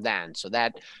contracts around then. So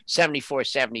that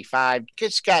 74.75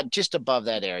 got just above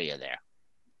that area there.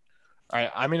 All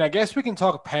right. I mean, I guess we can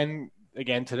talk Penn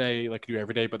again today, like we do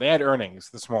every day, but they had earnings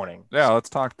this morning. Yeah, let's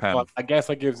talk Penn. Well, I guess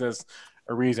that gives us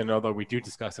a reason, although we do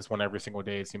discuss this one every single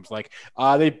day, it seems like.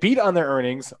 They beat on their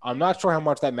earnings. I'm not sure how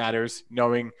much that matters,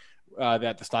 knowing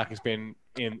that the stock has been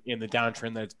in the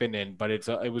downtrend that it's been in, but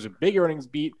it was a big earnings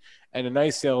beat and a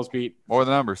nice sales beat. What were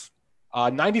the numbers?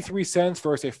 93 cents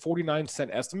versus a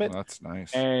 49-cent estimate. Oh, that's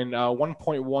nice. And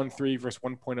 1.13 versus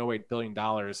 1.08 billion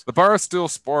dollars. The Barstool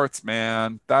Sports,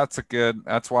 man, that's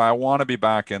why I want to be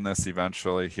back in this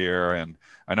eventually here. And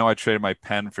I know I traded my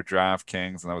pen for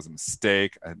DraftKings, and that was a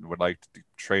mistake. I would like to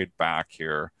trade back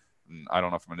here. And I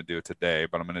don't know if I'm going to do it today,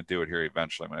 but I'm going to do it here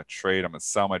eventually. I'm going to trade. I'm going to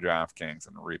sell my DraftKings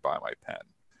and rebuy my pen.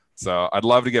 So I'd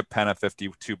love to get pen at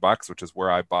 $52, which is where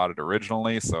I bought it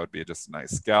originally. So it'd be just a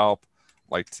nice scalp.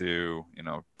 Like to,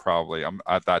 probably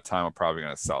at that time, I'm probably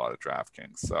going to sell out of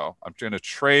DraftKings. So I'm going to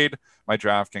trade my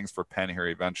DraftKings for pen here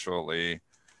eventually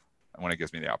when it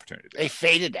gives me the opportunity. They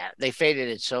faded that. They faded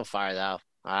it so far though.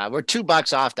 We're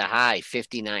 $2 off the high,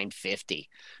 59.50.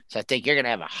 So I think you're going to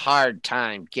have a hard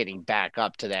time getting back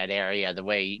up to that area the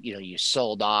way, you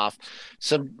sold off.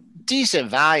 Some decent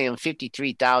volume,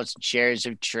 53,000 shares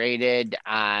have traded.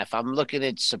 If I'm looking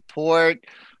at support,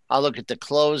 I'll look at the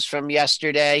close from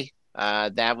yesterday.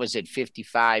 That was at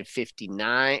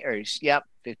 55.59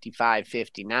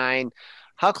 55.59.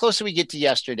 How close did we get to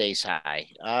yesterday's high?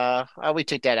 We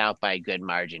took that out by a good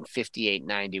margin,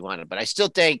 58.91. But I still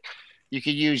think you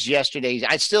could use yesterday's.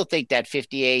 I still think that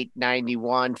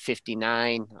 58.91,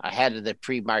 59 ahead of the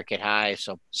pre-market high.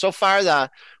 So far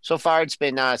it's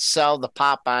been sell the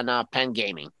pop on Penn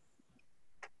Gaming.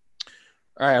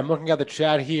 All right, I'm looking at the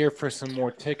chat here for some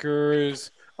more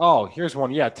tickers. Oh, here's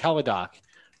one. Yeah, Teladoc.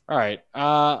 All right.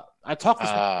 I talked this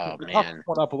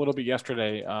one up a little bit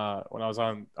yesterday when I was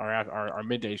on our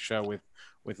midday show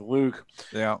with Luke.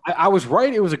 Yeah, I was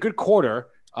right. It was a good quarter.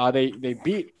 They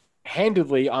beat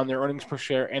handedly on their earnings per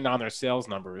share and on their sales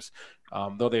numbers,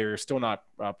 though they are still not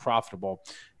profitable.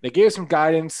 They gave some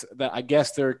guidance that I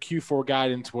guess their Q4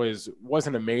 guidance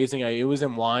wasn't amazing. It was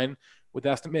in line with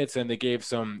estimates, and they gave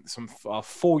some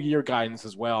full year guidance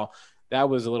as well. That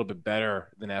was a little bit better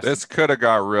than estimates. This could have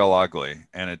got real ugly,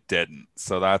 and it didn't.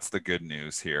 So that's the good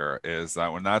news here is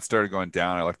that when that started going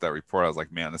down, I looked at that report. I was like,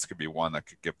 man, this could be one that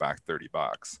could get back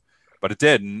 $30. But it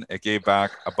didn't. It gave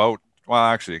back Well,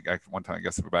 actually, one time I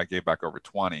guess I gave back over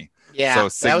 20. Yeah,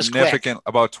 So that was quick. significant,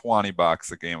 about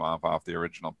 $20 a game off the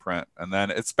original print, and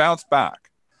then it's bounced back.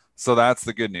 So that's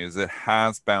the good news. It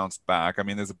has bounced back. I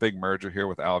mean, there's a big merger here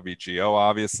with LVGO,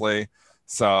 obviously,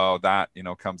 so that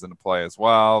comes into play as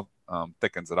well.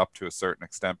 Thickens it up to a certain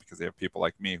extent because they have people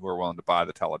like me who are willing to buy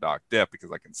the Teladoc dip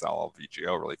because I can sell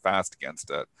LVGO really fast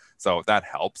against it. So that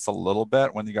helps a little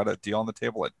bit when you got a deal on the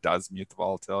table. It does mute the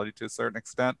volatility to a certain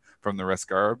extent from the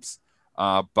risk arbs.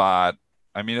 But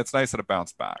I mean, it's nice that it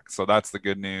bounced back. So that's the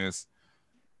good news.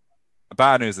 The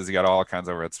bad news is you got all kinds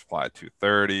of overhead supply at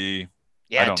 230.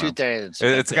 Yeah, 230.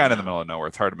 It's kind of in the middle of nowhere.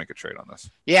 It's hard to make a trade on this.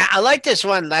 Yeah, I like this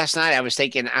one. Last night I was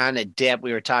taking on a dip.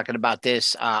 We were talking about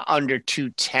this under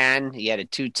 210. You had a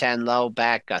 210 low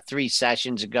back 3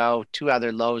 sessions ago, 2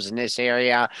 other lows in this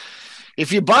area.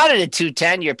 If you bought it at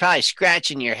 210, you're probably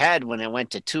scratching your head when it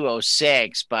went to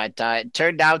 206, but it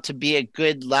turned out to be a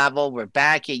good level. We're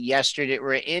back at yesterday.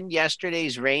 We're in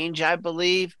yesterday's range, I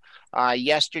believe.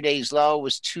 Yesterday's low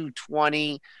was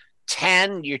 220.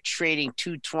 10, you're trading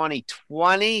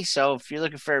 220.20. So if you're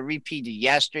looking for a repeat of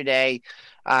yesterday,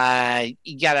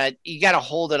 you gotta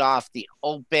hold it off the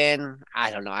open.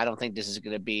 I don't know. I don't think this is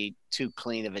going to be too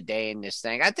clean of a day in this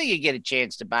thing. I think you get a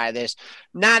chance to buy this,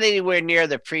 not anywhere near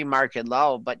the pre-market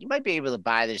low, but you might be able to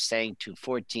buy this thing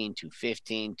 214,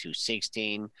 215,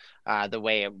 216, the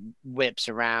way it whips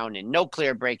around, and no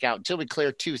clear breakout until we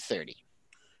clear 230.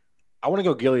 I want to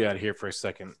go Gilead here for a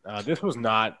second. This was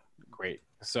not great.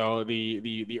 So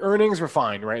the earnings were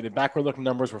fine, right? The backward-looking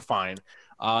numbers were fine.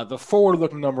 The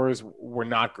forward-looking numbers were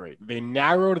not great. They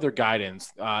narrowed their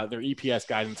guidance, their EPS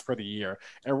guidance for the year,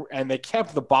 and they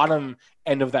kept the bottom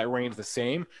end of that range the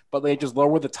same, but they just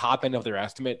lowered the top end of their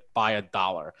estimate by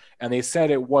 $1. And they said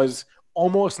it was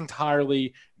almost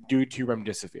entirely due to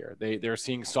remdesivir. They're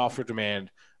seeing softer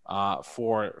demand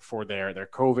for their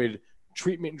COVID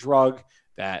treatment drug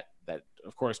that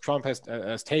of course Trump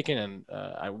has taken,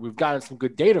 and we've gotten some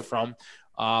good data from,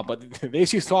 but they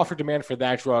see softer demand for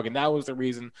that drug, and that was the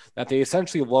reason that they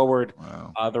essentially lowered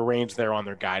the range there on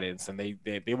their guidance, and they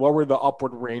lowered the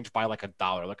upward range by like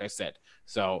 $1, like I said.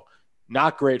 So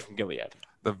not great from Gilead.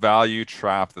 The value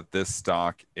trap that this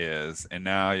stock is, and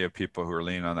now you have people who are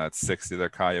leaning on that 60 they're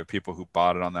caught. You have people who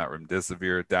bought it on that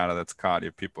remdesivir data that's caught. You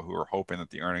have people who are hoping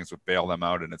that the earnings would bail them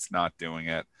out, and it's not doing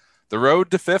it. The road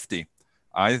to 50.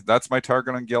 That's my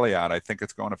target on Gilead. I think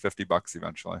it's going to $50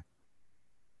 eventually.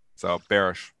 So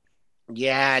bearish.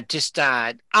 Yeah, just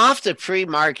off the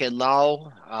pre-market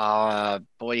low.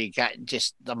 Boy, you got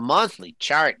just the monthly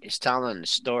chart is telling the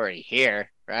story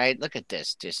here, right? Look at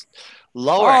this, just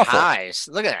lower highs.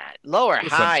 Look at that, lower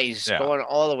highs going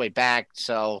all the way back.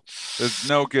 So there's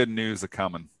no good news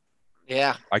coming.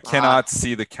 Yeah, I cannot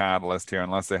see the catalyst here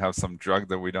unless they have some drug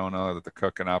that we don't know that they're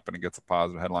cooking up and it gets a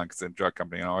positive headline, because the drug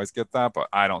company always get that. But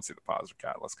I don't see the positive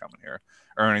catalyst coming here.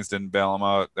 Earnings didn't bail them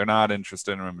out. They're not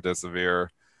interested in remdesivir.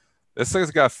 This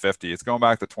thing's got 50. It's going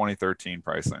back to 2013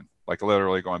 pricing, like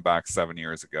literally going back 7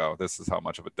 years ago. This is how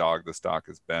much of a dog the stock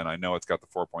has been. I know it's got the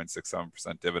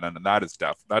 4.67% dividend, and that is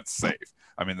that's safe.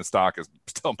 I mean, the stock is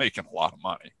still making a lot of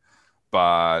money,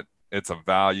 but it's a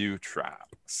value trap.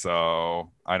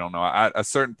 So I don't know. At a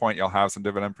certain point, you'll have some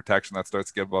dividend protection that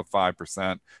starts to get above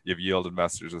 5%. You have yield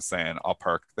investors just saying, I'll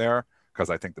park there because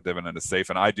I think the dividend is safe.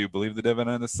 And I do believe the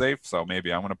dividend is safe. So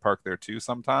maybe I'm going to park there too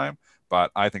sometime.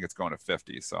 But I think it's going to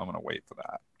 50. So I'm going to wait for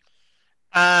that.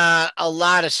 A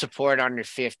lot of support under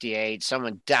 58.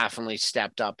 Someone definitely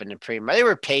stepped up in the premium. They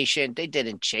were patient. They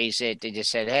didn't chase it. They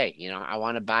just said, hey, I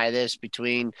want to buy this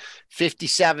between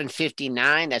 57,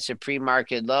 59. That's a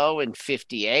pre-market low, and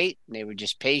 58. And they were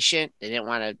just patient. They didn't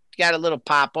want to got a little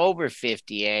pop over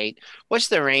 58. What's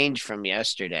the range from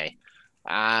yesterday?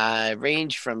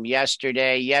 Range from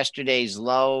yesterday's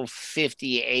low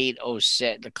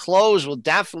 58.06. The close will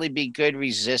definitely be good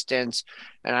resistance,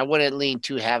 and I wouldn't lean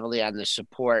too heavily on the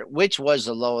support, which was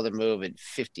the low of the move at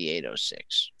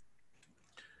 58.06.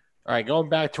 All right, going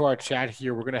back to our chat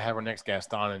here, we're going to have our next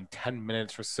guest on in 10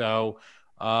 minutes or so.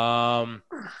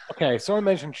 Okay, someone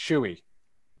mentioned Chewy.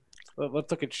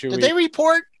 Let's look at Chewy. Did they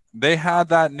report? They had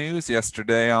that news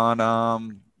yesterday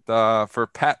on for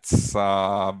pets,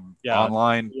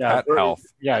 online pet health.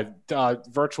 Yeah,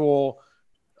 virtual.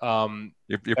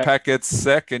 Your pet gets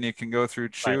sick, and you can go through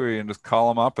Chewy and just call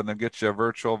them up, and they'll get you a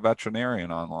virtual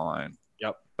veterinarian online.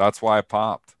 Yep, that's why it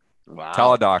popped. Wow,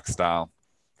 Teladoc style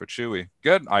for Chewy.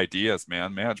 Good ideas,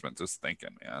 man. Management just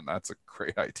thinking, man. That's a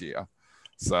great idea.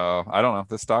 So I don't know.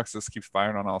 This stock just keeps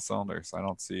firing on all cylinders. I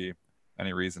don't see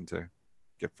any reason to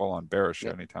get full on bearish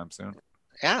anytime soon.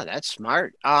 Yeah, that's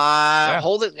smart. Yeah.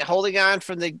 Holding on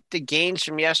from the gains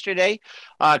from yesterday.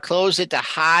 Closed at the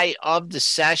high of the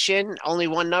session. Only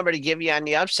one number to give you on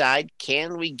the upside.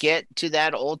 Can we get to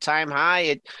that old time high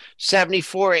at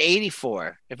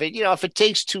 74.84? If it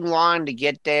takes too long to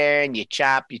get there and you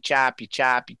chop, you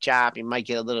might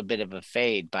get a little bit of a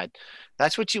fade. But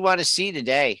that's what you want to see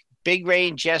today. Big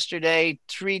range yesterday,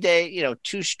 3 day,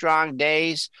 2 strong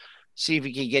days. See if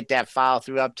we can get that follow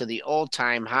through up to the old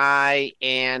time high.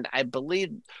 And I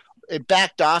believe it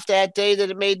backed off that day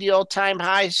that it made the old time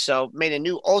high. So made a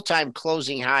new old time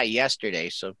closing high yesterday.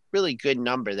 So really good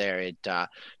number there at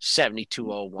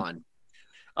 72.01.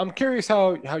 I'm curious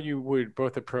how you would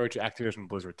both approach Activision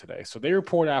Blizzard today. So they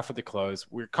report after the close.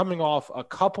 We're coming off a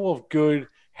couple of good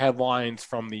headlines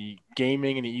from the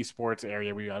gaming and the esports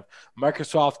area. We have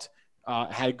Microsoft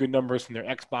had good numbers from their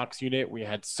Xbox unit. We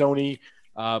had Sony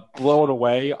blown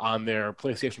away on their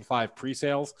PlayStation 5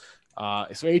 pre-sales.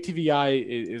 So ATVI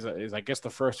is I guess the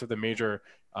first of the major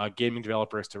gaming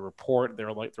developers to report.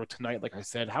 They're tonight, like I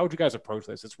said. How would you guys approach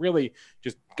this? It's really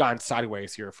just gone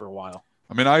sideways here for a while.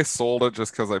 I mean, I sold it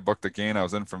just because I booked a gain. I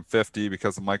was in from 50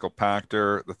 because of Michael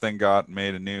Pachter. The thing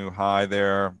made a new high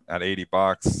there at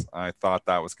 $80. I thought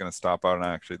that was going to stop out, and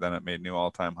actually then it made new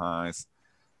all-time highs.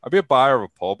 I'd be a buyer of a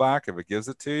pullback if it gives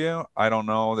it to you. I don't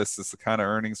know. This is the kind of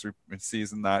earnings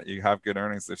season that you have good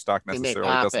earnings. Their stock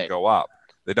necessarily doesn't go up.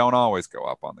 They don't always go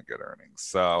up on the good earnings.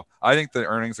 So I think the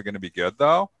earnings are going to be good,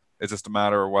 though. It's just a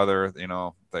matter of whether,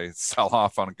 they sell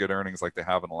off on good earnings like they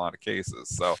have in a lot of cases.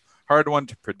 So hard one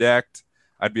to predict.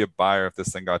 I'd be a buyer if this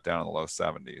thing got down in the low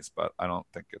 70s, but I don't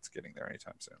think it's getting there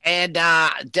anytime soon. And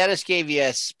Dennis gave you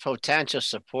a potential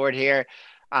support here.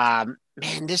 Man,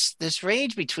 this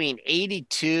range between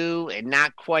 82 and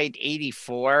not quite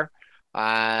 84.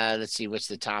 Let's see, what's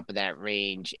the top of that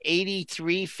range?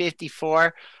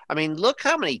 83.54. I mean, look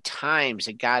how many times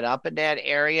it got up in that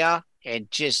area and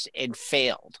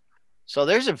failed. So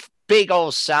there's a big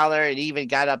old seller. It even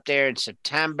got up there in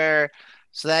September.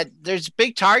 So that there's a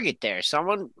big target there.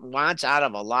 Someone wants out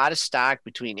of a lot of stock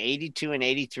between 82 and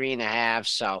 83.5.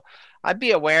 So I'd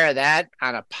be aware of that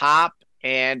on a pop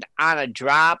and on a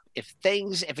drop. If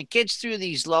it gets through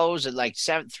these lows at like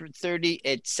 730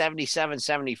 at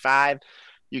 77.75,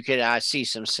 you could see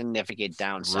some significant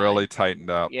downside. Really tightened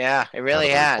up. Yeah, it really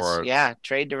has. Yeah,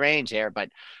 trade the range there, but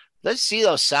let's see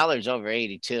those sellers over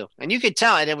 82. And you could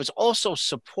tell, and it was also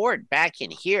support back in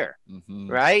here,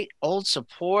 right? Old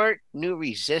support, new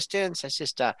resistance. That's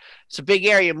just it's a big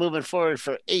area moving forward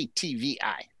for ATVI.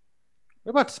 What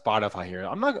about Spotify here?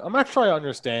 I'm not sure I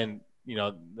understand,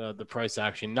 the price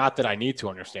action. Not that I need to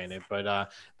understand it, but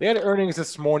they had earnings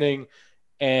this morning,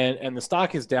 and the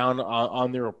stock is down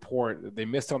on their report. They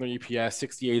missed on their EPS,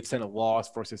 68-cent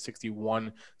loss versus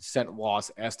 61-cent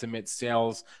loss estimate.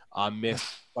 Sales missed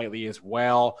slightly as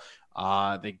well.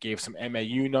 They gave some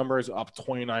MAU numbers up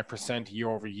 29% year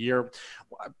over year.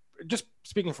 Just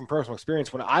speaking from personal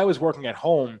experience, when I was working at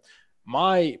home,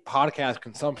 my podcast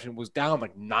consumption was down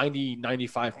like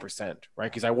 95%,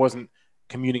 right? Because I wasn't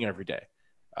commuting every day.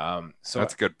 So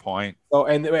that's a good point. So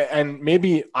and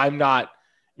maybe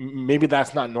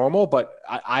that's not normal, but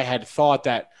I had thought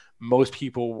that most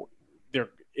people,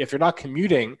 if they're not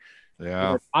commuting,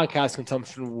 their podcast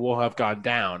consumption will have gone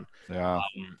down. Yeah,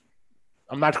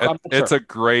 I'm not it's sure. a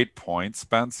great point,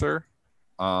 Spencer.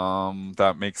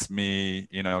 That makes me,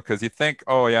 because you think,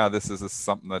 oh yeah, this is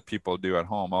something that people do at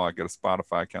home. Oh, I get a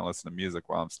Spotify, I can't listen to music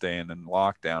while I'm staying in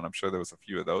lockdown. I'm sure there was a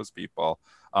few of those people.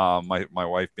 My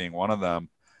wife being one of them.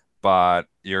 But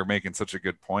you're making such a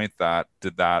good point that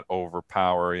did that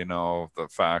overpower, the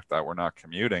fact that we're not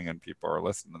commuting and people are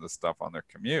listening to this stuff on their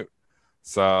commute.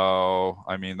 So,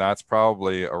 I mean, that's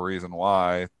probably a reason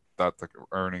why that the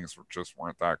earnings just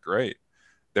weren't that great.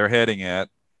 They're hitting it,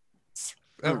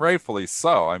 and rightfully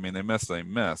so. I mean, they missed,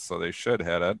 so they should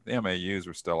hit it. The MAUs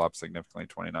were still up significantly,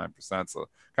 29%, so the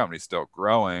company's still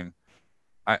growing.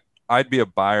 I'd be a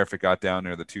buyer if it got down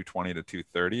near the 220 to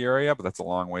 230 area, but that's a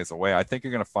long ways away. I think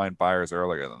you're going to find buyers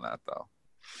earlier than that, though.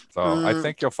 So I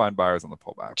think you'll find buyers on the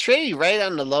pullback. Trading right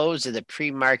on the lows of the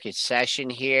pre-market session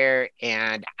here,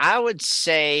 and I would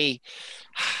say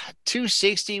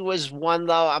 260 was one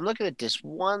low. I'm looking at this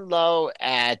one low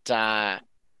at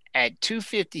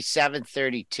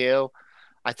 257.32.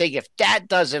 I think if that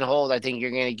doesn't hold, I think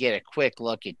you're going to get a quick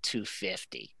look at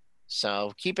 250.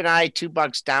 So keep an eye,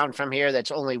 $2 down from here.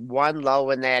 That's only one low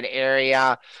in that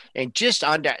area. And just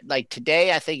under, like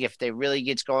today, I think if they really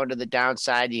gets going to the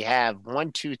downside, you have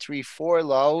 1, 2, 3, 4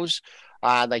 lows,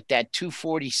 like that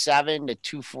 247 to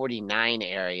 249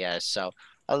 area. So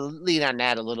I'll lean on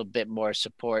that a little bit more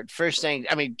support. First thing,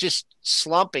 I mean, just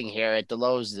slumping here at the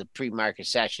lows of the pre-market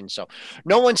session. So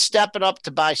no one's stepping up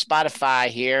to buy Spotify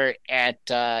here at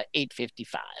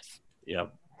 855. Yeah.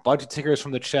 Bunch of tickers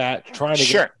from the chat trying to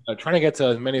get to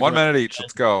as many. 1 minute each.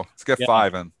 Let's go. Let's get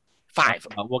 5 in. 5.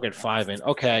 We'll get 5 in.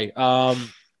 Okay.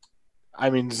 I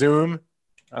mean, Zoom.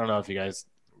 I don't know if you guys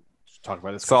talk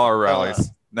about this. Sell our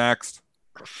rallies. Next.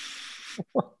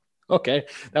 Okay.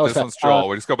 That was this one's Joel.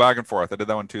 We just go back and forth. I did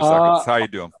that one 2 seconds. How you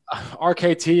doing?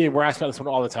 RKT. We're asking about this one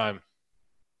all the time.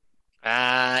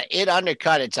 It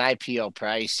undercut its IPO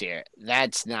price here.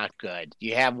 That's not good.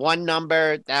 You have one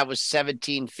number that was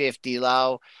 1750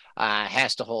 low.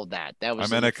 Has to hold that. That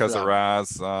was. I'm in it because of Raz.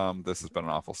 This has been an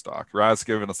awful stock. Raz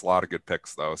giving us a lot of good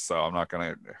picks though, so I'm not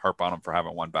going to harp on him for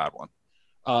having one bad one.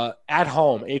 At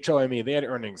home, HOME. They had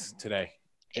earnings today,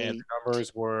 and the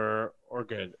numbers were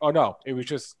good. Oh no, it was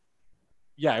just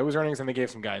it was earnings, and they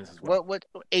gave some guidance as well. What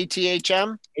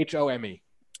ATHM? HOME.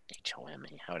 HOME.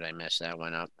 How did I mess that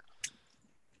one up?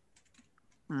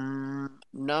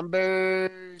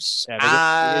 Numbers.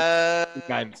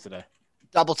 Guidance today.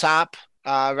 Double top.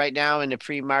 Right now in the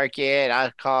pre-market,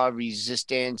 I call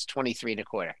resistance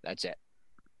 23.25. That's it.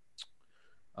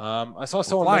 I saw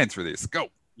someone flying through these. Go.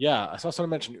 Yeah, I saw someone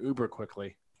mention Uber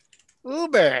quickly.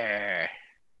 Uber.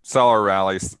 Seller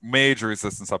rallies. Major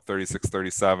resistance up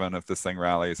 36.37. If this thing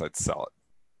rallies, I'd sell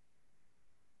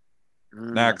it.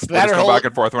 Next. We'll just go back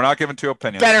and forth. We're not giving 2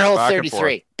 opinions. Better hold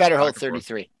 33. Better hold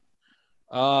 33.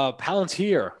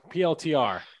 Palantir,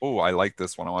 PLTR. Oh, I like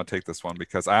this one. I want to take this one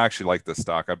because I actually like this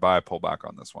stock. I'd buy a pullback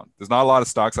on this one. There's not a lot of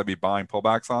stocks I'd be buying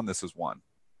pullbacks on. This is one.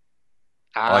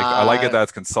 I like it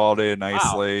that's consolidated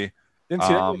nicely. Wow. Didn't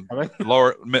see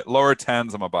that lower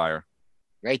 10s, I'm a buyer.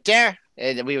 Right there.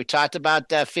 We were talked about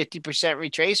 50%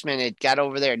 retracement. It got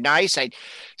over there. Nice. You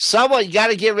got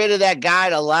to get rid of that guy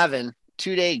at 11.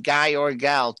 2-day guy or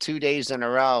gal, 2 days in a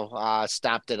row,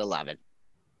 stopped at 11.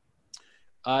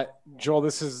 Joel,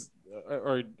 this is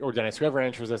or Dennis, whoever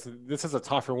answers this is a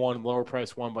tougher one, lower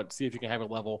price one, but see if you can have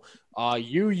it level.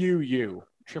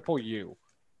 Triple U.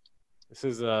 This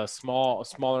is a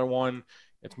smaller one.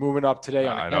 It's moving up today.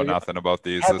 I know nothing about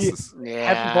these. Heavy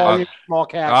volume, small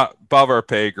cap. Above our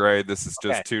pay grade. This is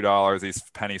just $2. These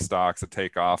penny stocks that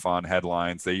take off on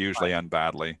headlines, they usually end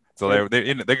badly. So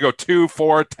they go 2,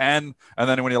 4, 10, and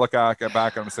then when you look back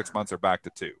on them 6 months, they're back to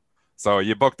 2. So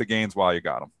you book the gains while you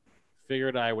got them.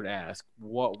 Figured I would ask.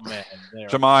 What man?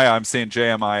 Jemiah, I'm seeing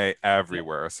JMI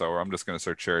everywhere, so I'm just going to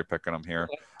start cherry picking them here.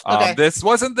 Okay. This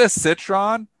wasn't this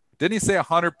Citron. Didn't he say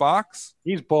 $100?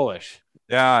 He's bullish.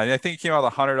 Yeah, I think he came out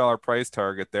with $100 price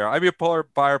target there. I'd be a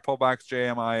buyer pullbacks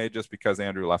JMIA just because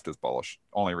Andrew left is bullish.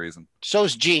 Only reason.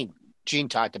 So's Gene. Gene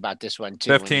talked about this one too.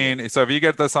 15. So if you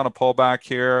get this on a pullback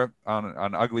here on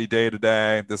an ugly day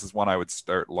today, this is one I would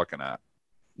start looking at.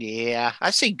 Yeah,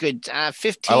 I see good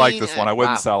 15. I like this one. I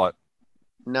wouldn't sell it.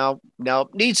 No.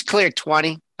 Needs clear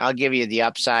 20. I'll give you the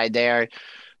upside there.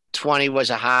 20 was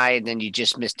a high, and then you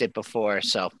just missed it before.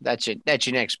 So that's your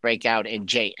next breakout in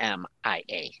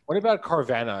JMIA. What about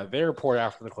Carvana? They report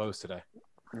after the close today.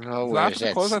 Oh, after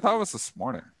the close? I thought it was this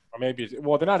morning. Or maybe they're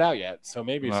not out yet, so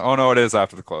maybe. No, it is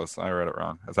after the close. I read it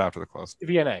wrong. It's after the close.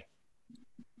 VNA.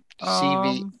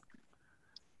 CV.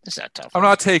 Is that tough? I'm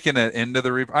not taking it into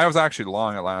the I was actually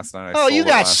long it last night. You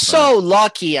got so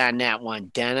lucky on that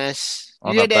one, Dennis.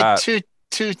 You had that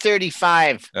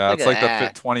 235. Yeah, it's like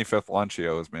the 25th lunch he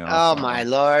owes me. Oh my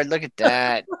Lord, look at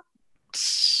that.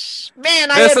 Man,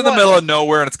 this in the middle of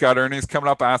nowhere and it's got earnings coming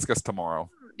up. Ask us tomorrow.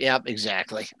 Yep,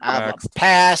 exactly.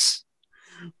 Pass.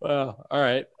 Well, all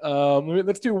right.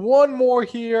 Let's do one more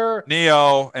here.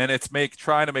 NEO, and it's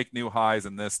trying to make new highs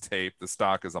in this tape. The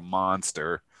stock is a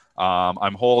monster.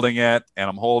 I'm holding it and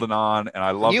I'm holding on, and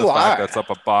I love the fact that's up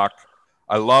 $1.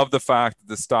 I love the fact that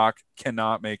the stock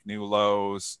cannot make new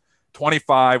lows.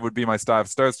 25 would be my stop.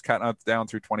 Starts cutting up down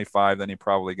through 25, then you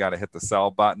probably got to hit the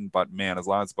sell button. But man, as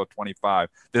long as it's about 25,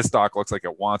 this stock looks like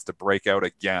it wants to break out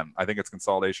again. I think it's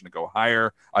consolidation to go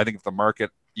higher. I think if the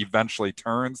market eventually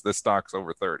turns, this stock's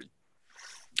over 30.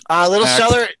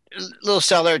 Little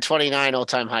seller at 29,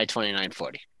 all-time high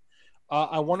 29.40.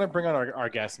 I want to bring on our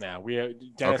guest now.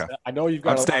 Dennis. Okay. I know you've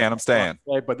got. I'm staying.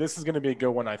 But this is going to be a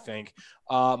good one, I think.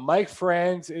 Mike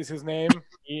Franz is his name.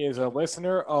 He is a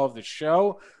listener of the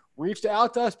show. Reached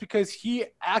out to us because he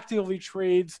actively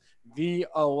trades the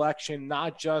election,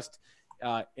 not just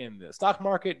in the stock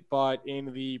market, but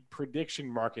in the prediction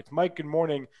markets. Mike, good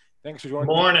morning. Thanks for joining.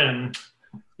 Good morning.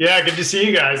 Yeah, good to see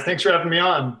you guys. Thanks for having me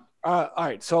on. All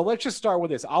right, so let's just start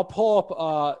with this. I'll pull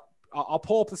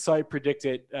up the site, predict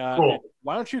it. Cool.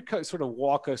 Why don't you sort of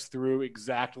walk us through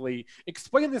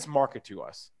explain this market to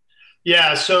us?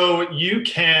 Yeah, so you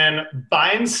can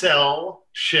buy and sell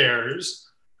shares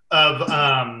of,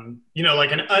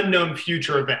 like an unknown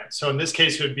future event. So in this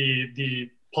case, it would be the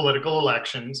political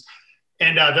elections.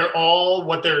 And they're all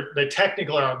they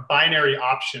technically are binary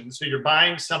options. So you're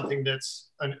buying something it's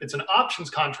an options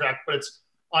contract, but it's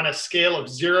on a scale of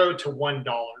 $0 to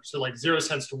 $1. So like 0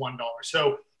 cents to $1.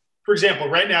 So for example,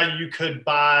 right now you could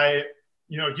buy,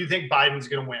 you think Biden's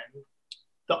going to win.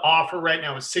 The offer right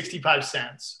now is 65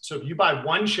 cents. So if you buy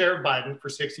one share of Biden for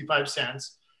 65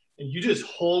 cents and you just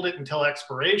hold it until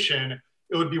expiration,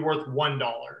 it would be worth $1.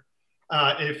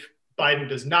 If Biden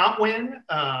does not win,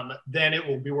 then it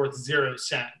will be worth 0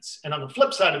 cents. And on the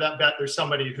flip side of that bet, there's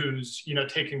somebody who's,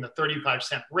 taking the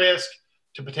 35-cent risk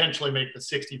to potentially make the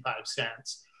 65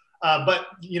 cents. But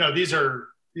these are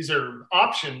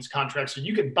options contracts, so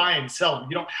you can buy and sell them.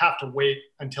 You don't have to wait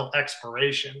until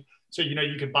expiration. So,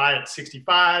 you could buy at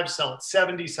 65, sell at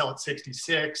 70, sell at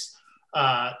 66,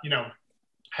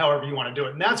 however you want to do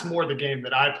it. And that's more the game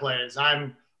that I play is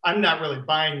I'm not really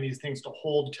buying these things to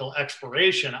hold till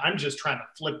expiration. I'm just trying to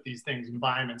flip these things and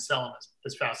buy them and sell them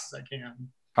as fast as I can.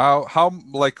 How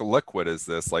like liquid is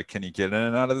this? Like, can you get in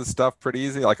and out of this stuff pretty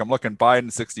easy? Like I'm looking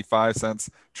Biden 65 cents,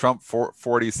 Trump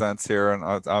 40 cents here. And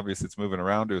obviously it's moving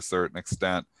around to a certain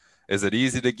extent. Is it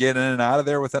easy to get in and out of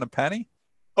there within a penny?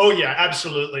 Oh yeah,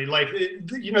 absolutely. Like,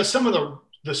 some of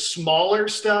the smaller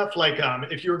stuff, like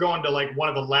if you were going to like one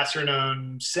of the lesser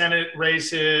known Senate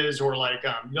races or like,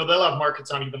 they'll have markets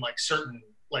on even like certain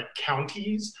like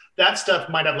counties, that stuff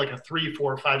might have like a 3,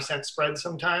 4, 5 cent spread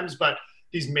sometimes. But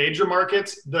these major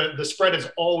markets, the spread is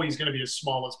always going to be as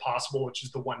small as possible, which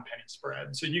is the 1 penny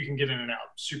spread. So you can get in and out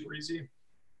super easy.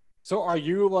 So are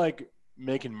you like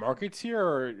making markets here,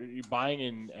 or are you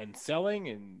buying and selling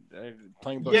and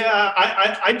playing books? Yeah,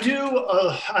 I do.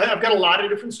 I've got a lot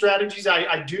of different strategies.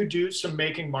 I do some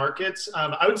making markets.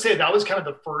 I would say that was kind of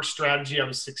the first strategy I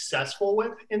was successful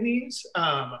with in these.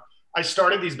 I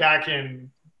started these back in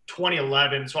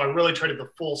 2011, so I really traded the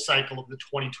full cycle of the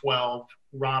 2012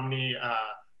 Romney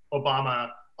Obama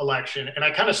election, and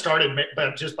I kind of started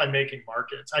just by making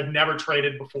markets. I'd never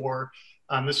traded before.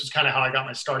 This was kind of how I got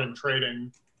my start in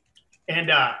trading. And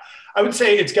I would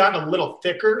say it's gotten a little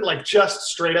thicker, like just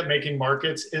straight up making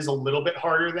markets is a little bit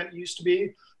harder than it used to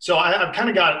be. So I've kind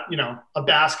of got, a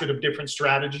basket of different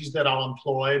strategies that I'll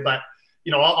employ, but,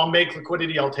 I'll make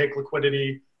liquidity, I'll take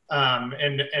liquidity.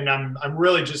 And I'm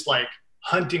really just like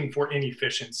hunting for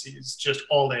inefficiencies just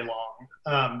all day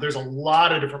long. There's a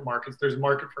lot of different markets. There's a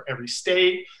market for every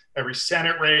state, every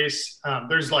Senate race.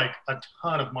 There's like a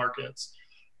ton of markets.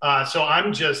 So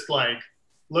I'm just like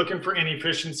looking for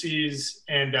inefficiencies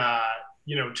and,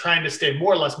 trying to stay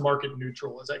more or less market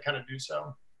neutral as I kind of do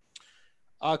so.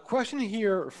 A question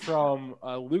here from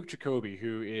Luke Jacoby,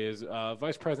 who is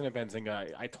Vice President of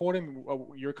Benzinga. I told him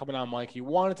you're coming on, Mike. He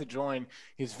wanted to join.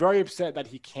 He's very upset that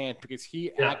he can't because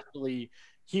he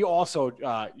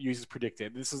also uses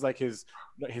Predicted. This is like his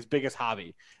biggest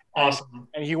hobby. Awesome.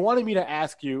 And he wanted me to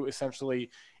ask you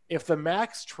essentially, if the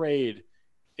max trade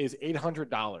is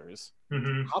 $800,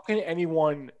 how can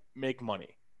anyone make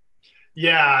money?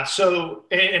 Yeah. So,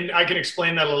 and I can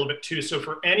explain that a little bit too. So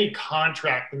for any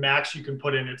contract, the max you can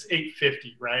put in, it's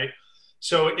 $850, right?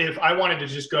 So if I wanted to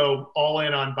just go all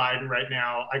in on Biden right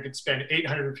now, I could spend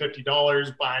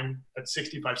 $850 buying at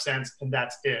 65 cents and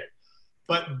that's it.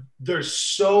 But there's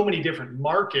so many different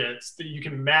markets that you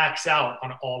can max out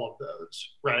on all of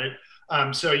those, right?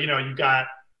 So, you've got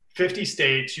 50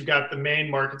 states, you've got the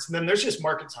main markets, and then there's just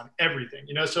markets on everything,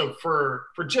 so for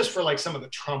like some of the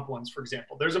Trump ones, for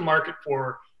example, there's a market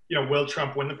for, will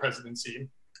Trump win the presidency?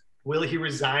 Will he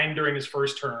resign during his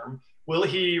first term? Will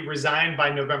he resign by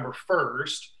November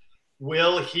 1st?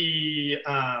 Will he,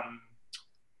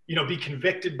 be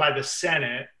convicted by the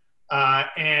Senate?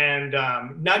 And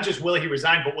not just will he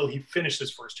resign, but will he finish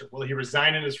his first term? Will he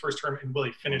resign in his first term and will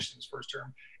he finish his first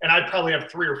term? And I'd probably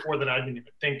have 3 or 4 that I didn't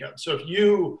even think of. So if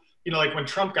like when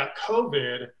Trump got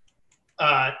COVID,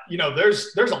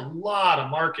 there's a lot of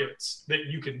markets that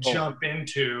you could jump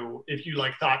into if you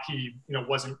like thought he,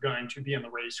 wasn't going to be in the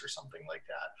race or something like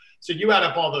that. So you add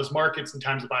up all those markets and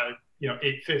times it by,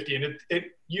 $850 and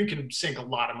you can sink a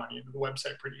lot of money into the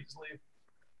website pretty easily.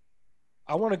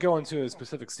 I want to go into a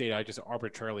specific state. I just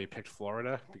arbitrarily picked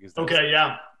Florida because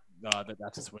that's,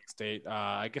 that's a swing state.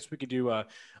 I guess we could do a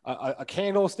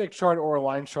candlestick chart or a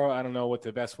line chart. I don't know what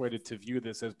the best way to view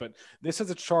this is, but this is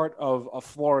a chart of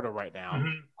Florida right now.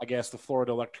 Mm-hmm. I guess the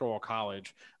Florida Electoral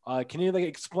College. Can you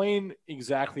explain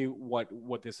exactly what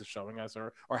this is showing us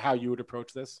or how you would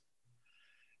approach this?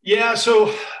 Yeah.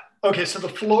 So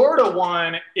the Florida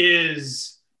one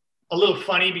is a little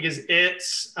funny because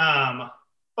it's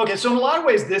Okay, so in a lot of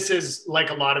ways, this is like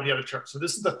a lot of the other charts. So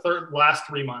this is the last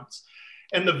 3 months.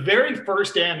 And the very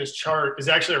first day on this chart is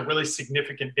actually a really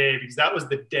significant day because that was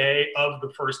the day of the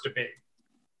first debate.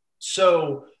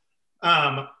 So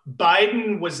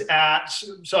Biden was at,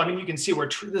 so I mean, you can see where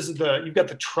this is you've got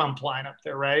the Trump line up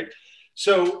there, right?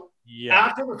 So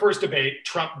after the first debate,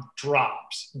 Trump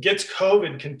drops, gets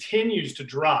COVID, continues to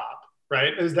drop,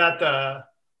 right? Is that the?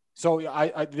 So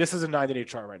this is a 90-day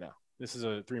chart right now. This is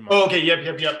a 3 month. Oh, okay.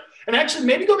 Yep. And actually,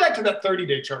 maybe go back to that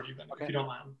 30-day chart even, if you don't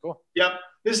mind. Cool. Yep.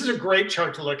 This is a great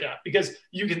chart to look at because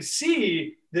you can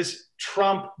see this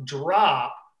Trump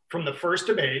drop from the first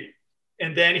debate,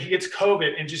 and then he gets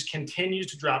COVID and just continues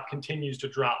to drop.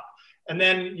 And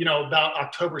then, about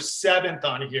October 7th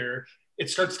on here, it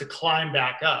starts to climb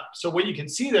back up. So what you can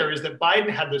see there is that Biden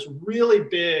had this really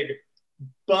big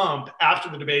bump after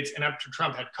the debates and after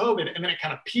Trump had COVID, and then it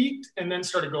kind of peaked and then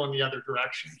started going the other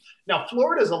direction. Now,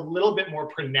 Florida is a little bit more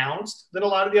pronounced than a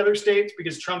lot of the other states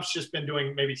because Trump's just been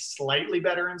doing maybe slightly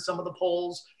better in some of the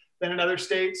polls than in other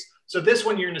states. So this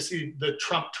one, you're going to see the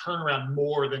Trump turnaround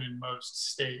more than in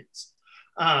most states.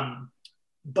 And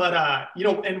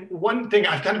one thing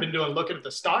I've kind of been doing, looking at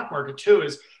the stock market too,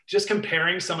 is just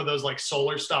comparing some of those like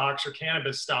solar stocks or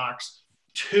cannabis stocks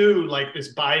to like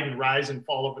this Biden rise and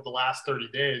fall over the last 30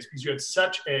 days, because you had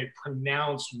such a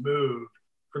pronounced move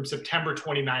from September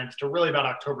 29th to really about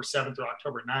October 7th or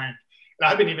October 9th. And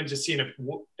I've been even just seeing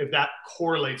if that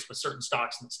correlates with certain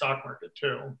stocks in the stock market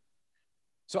too.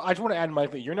 So I just want to add,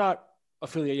 Mike, that you're not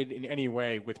affiliated in any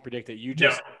way with Predictit.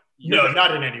 No,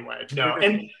 not in any way. No.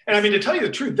 And I mean, to tell you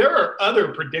the truth, there are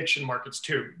other prediction markets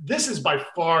too. This is by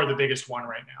far the biggest one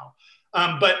right now.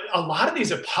 But a lot of these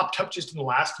have popped up just in the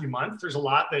last few months. There's a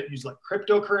lot that use like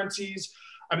cryptocurrencies.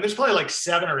 I mean, there's probably like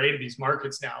 7 or 8 of these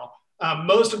markets now.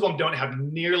 Most of them don't have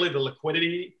nearly the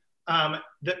liquidity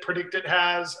that Predictit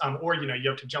has, or, you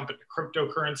have to jump into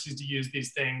cryptocurrencies to use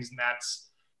these things. And that's,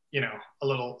 a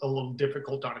little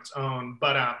difficult on its own.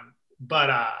 But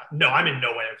no, I'm in no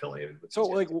way affiliated with. So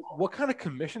like, what kind of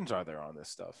commissions are there on this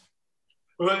stuff?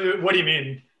 What do you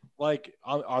mean? Like,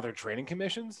 are there trading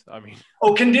commissions? I mean,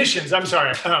 conditions. I'm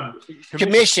sorry.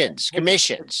 Commissions.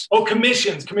 Oh,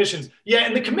 commissions. Yeah,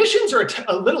 and the commissions are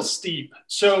a little steep.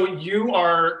 So you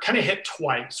are kind of hit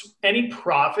twice. Any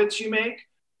profits you make,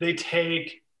 they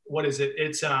take, what is it?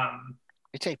 It's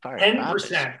they take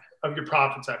 10% of your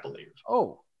profits, I believe.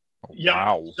 Oh, yeah.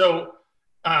 Wow. So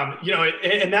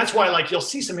and that's why, like, you'll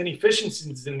see some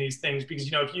inefficiencies in these things because,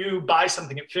 if you buy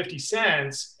something at 50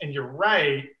 cents and you're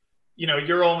right,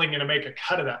 you're only going to make a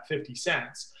cut of that 50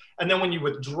 cents. And then when you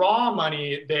withdraw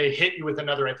money, they hit you with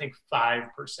another, I think, 5%.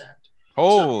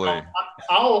 Holy. So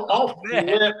I'll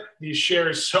flip these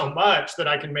shares so much that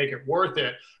I can make it worth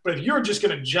it. But if you're just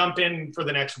going to jump in for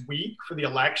the next week for the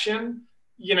election,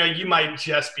 you might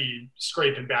just be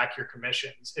scraping back your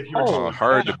commissions. If you're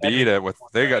hard to beat it with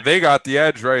they got the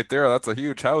edge right there. That's a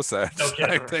huge house edge. No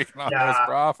kidding. Taking on those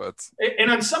profits.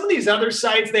 And on some of these other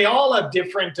sites, they all have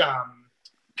different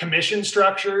commission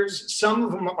structures. Some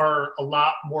of them are a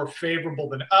lot more favorable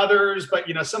than others, but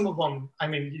some of them, I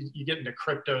mean, you get into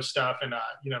crypto stuff and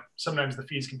sometimes the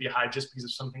fees can be high just because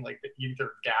of something like the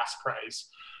Ether gas price,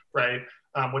 right?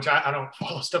 Which I don't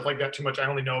follow stuff like that too much. I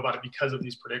only know about it because of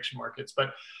these prediction markets.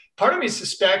 But part of me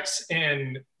suspects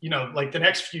in, like the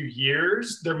next few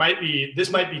years, this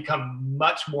might become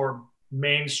much more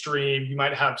mainstream. You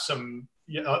might have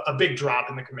a big drop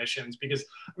in the commissions because,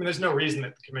 I mean, there's no reason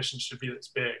that the commissions should be this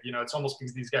big. It's almost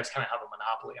because these guys kind of have a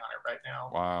monopoly on it right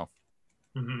now. Wow.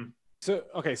 Mm-hmm. So,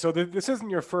 okay. So this isn't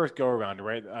your first go around,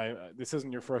 right? This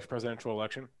isn't your first presidential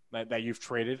election that you've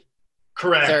traded?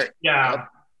 Correct. Yeah.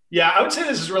 Yeah, I would say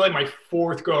this is really my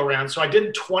 4th go around. So I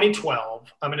did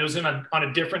 2012. I mean, it was on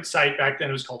a different site back then.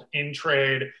 It was called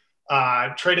InTrade.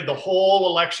 Traded the whole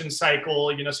election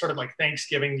cycle, started like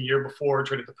Thanksgiving the year before,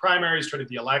 traded the primaries, traded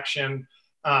the election.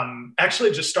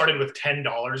 Actually just started with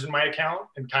 $10 in my account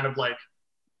and kind of like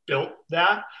built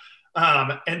that.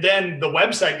 And then the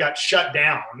website got shut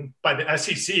down by the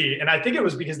SEC. And I think it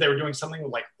was because they were doing something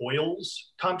with like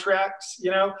oils contracts,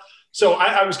 So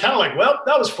I was kind of like, well,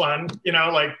 that was fun,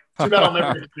 like too bad I'll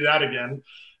never get to do that again.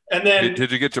 And then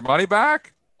did you get your money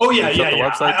back? Oh yeah,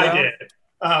 I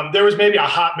did. There was maybe a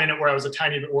hot minute where I was a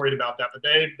tiny bit worried about that, but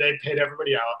they paid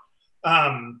everybody out.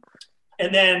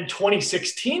 And then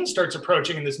 2016 starts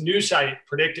approaching, and this new site,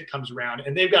 Predictit, comes around,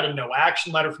 and they've got a no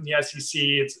action letter from the SEC.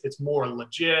 It's more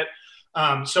legit.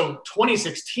 So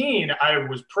 2016, I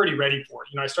was pretty ready for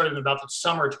it. I started in about the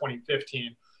summer of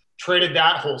 2015. Traded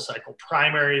that whole cycle,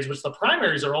 primaries, which the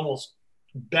primaries are almost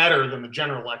better than the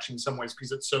general election in some ways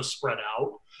because it's so spread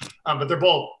out. But they're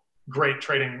both great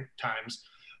trading times.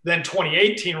 Then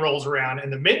 2018 rolls around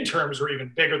and the midterms were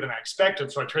even bigger than I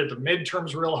expected. So I traded the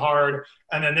midterms real hard.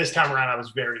 And then this time around, I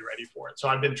was very ready for it. So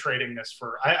I've been trading this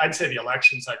for, I'd say the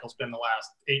election cycle's been the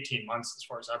last 18 months as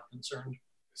far as I'm concerned.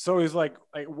 So he's like,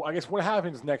 I guess what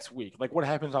happens next week? Like what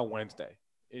happens on Wednesday?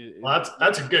 Well,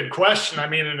 that's a good question. I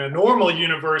mean, in a normal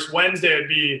universe, Wednesday would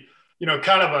be,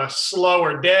 kind of a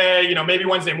slower day. Maybe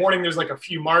Wednesday morning, there's like a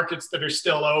few markets that are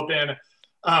still open.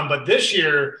 But this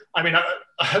year, I mean,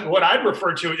 what I'd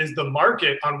refer to is the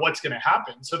market on what's going to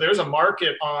happen. So there's a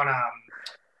market on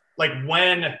like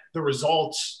when the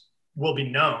results will be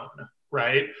known,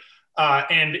 right?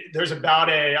 And there's about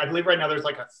I believe right now there's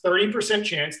like a 30%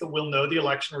 chance that we'll know the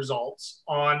election results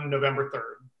on November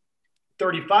 3rd.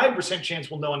 35%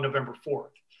 chance we'll know on November 4th.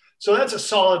 So that's a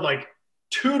solid like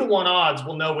 2-to-1 odds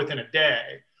we'll know within a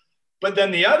day. But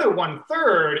then the other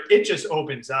 1/3, it just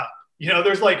opens up.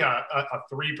 There's like a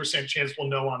 3% chance we'll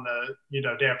know on the,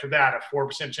 day after that, a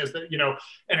 4% chance that,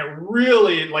 and it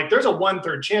really like there's a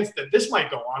 1/3 chance that this might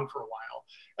go on for a while.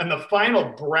 And the final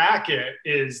bracket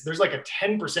is there's like a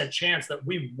 10% chance that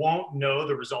we won't know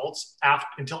the results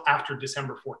until after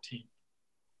December 14th.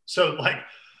 So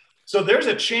there's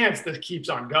a chance that keeps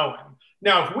on going.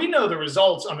 Now, if we know the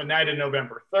results on the night of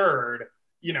November 3rd,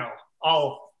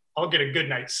 I'll get a good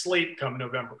night's sleep come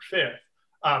November 5th.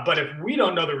 But if we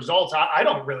don't know the results, I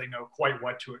don't really know quite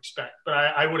what to expect. But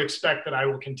I would expect that I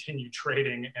will continue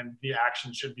trading, and the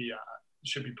action should be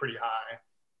pretty high.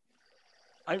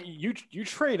 I mean, you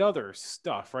trade other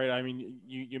stuff, right? I mean,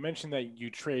 you mentioned that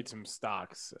you trade some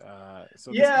stocks.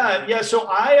 So I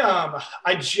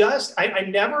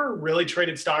never really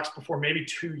traded stocks before, maybe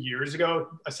 2 years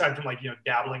ago, aside from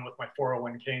dabbling with my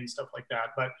 401k and stuff like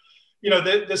that. But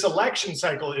this election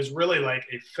cycle is really like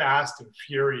a fast and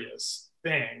furious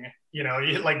thing.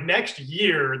 Like next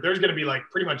year, there's going to be like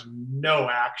pretty much no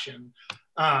action.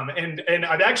 And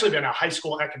I've actually been a high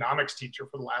school economics teacher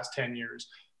for the last 10 years.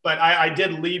 But I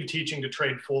did leave teaching to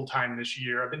trade full-time this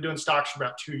year. I've been doing stocks for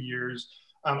about 2 years.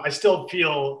 I still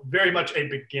feel very much a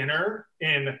beginner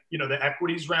in, the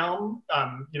equities realm.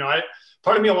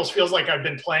 Part of me almost feels like I've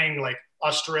been playing like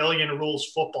Australian rules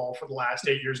football for the last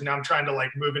 8 years. Now I'm trying to like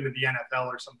move into the NFL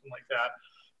or something like that.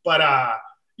 But,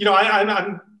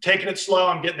 I'm taking it slow.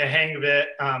 I'm getting the hang of it.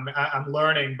 I'm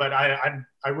learning, but I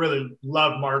really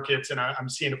love markets, and I'm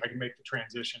seeing if I can make the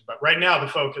transition. But right now, the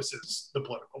focus is the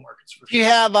political markets. For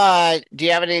sure. Do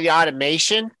you have any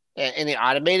automation, any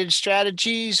automated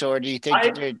strategies, or do you think I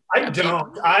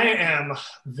don't? I am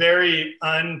very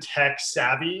untech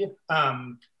savvy.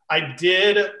 I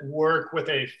did work with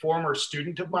a former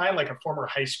student of mine, like a former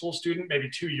high school student, maybe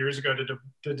 2 years ago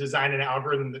to design an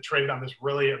algorithm that traded on this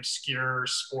really obscure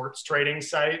sports trading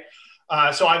site.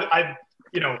 So I'm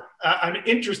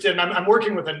interested, and I'm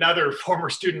working with another former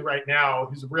student right now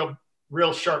who's a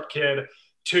real sharp kid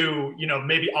to,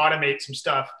 maybe automate some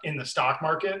stuff in the stock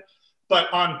market.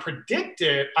 But on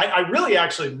PredictIt, I really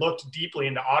actually looked deeply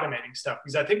into automating stuff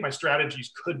because I think my strategies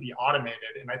could be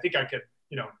automated, and I think I could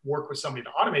work with somebody to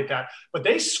automate that. But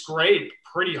they scrape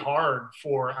pretty hard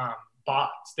for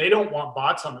bots. They don't want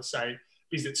bots on the site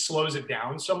because it slows it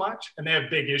down so much, and they have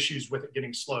big issues with it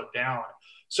getting slowed down.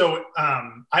 So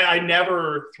I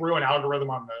never threw an algorithm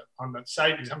on the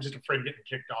site because I'm just afraid of getting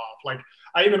kicked off. Like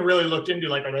I even really looked into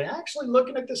like, are they actually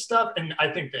looking at this stuff? And I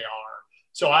think they are.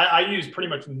 So I use pretty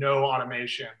much no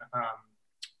automation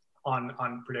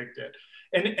on PredictIt.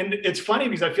 And it's funny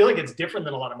because I feel like it's different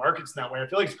than a lot of markets in that way. I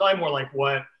feel like it's probably more like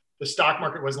what the stock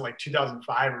market was in like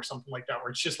 2005 or something like that,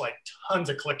 where it's just like tons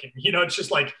of clicking. It's just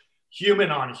like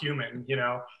human on human.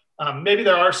 Maybe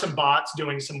there are some bots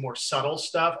doing some more subtle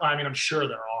stuff. I mean, I'm sure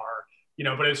there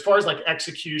are. But as far as like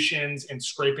executions and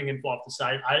scraping info off the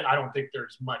site, I don't think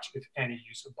there's much, if any,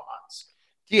 use of bots.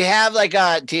 Do you have like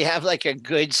a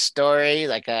good story,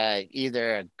 like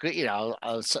either a good,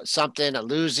 a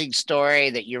losing story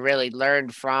that you really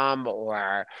learned from,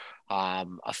 or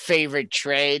a favorite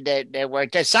trade that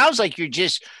worked? It sounds like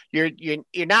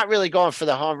you're not really going for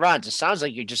the home runs. It sounds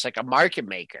like you're just like a market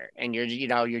maker, and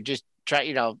you're just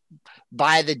try,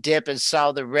 buy the dip and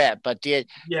sell the rip. But do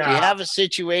you have a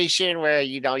situation where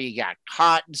you got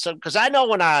caught in some? Because I know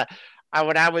when I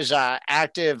was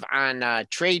active on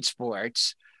Trade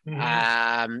Sports.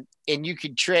 Mm-hmm. And you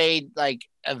could trade like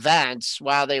events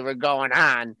while they were going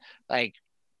on. Like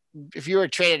if you were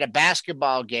trading a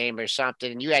basketball game or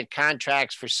something and you had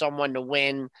contracts for someone to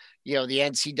win, the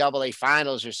NCAA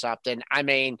finals or something. I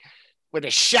mean, when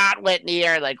a shot went in the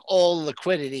air, like all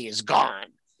liquidity is gone,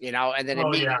 and then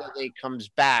immediately it comes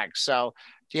back. So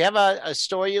do you have a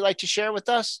story you'd like to share with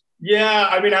us? Yeah,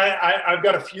 I mean, I've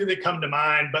got a few that come to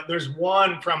mind, but there's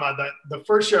one from the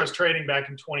first year I was trading back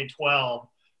in 2012.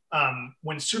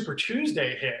 when Super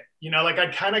Tuesday hit. Like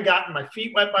I'd kind of gotten my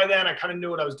feet wet by then. I kind of knew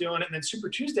what I was doing. And then Super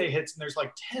Tuesday hits and there's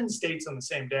like 10 states on the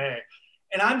same day.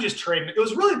 And I'm just trading. It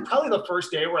was really probably the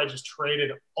first day where I just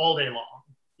traded all day long,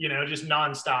 just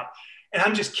nonstop. And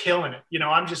I'm just killing it.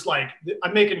 I'm just like,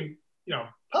 I'm making,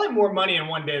 probably more money in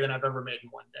one day than I've ever made in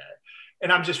one day.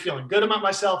 And I'm just feeling good about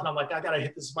myself. And I'm like, I got to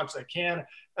hit this as much as I can.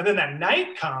 And then that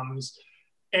night comes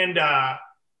and,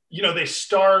 they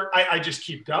start, I just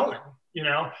keep going,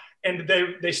 and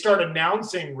they start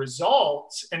announcing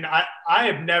results. And I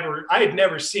had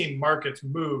never seen markets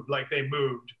move like they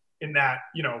moved in that,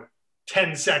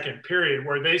 10-second period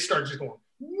where they start just going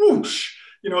whoosh,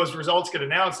 as results get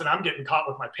announced, and I'm getting caught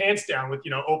with my pants down with,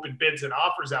 open bids and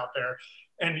offers out there.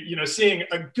 And, seeing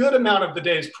a good amount of the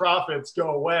day's profits go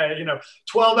away,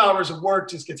 12 hours of work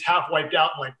just gets half wiped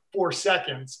out in like 4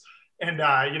 seconds. And,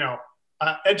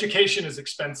 education is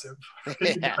expensive.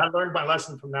 Yeah. I learned my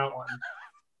lesson from that one.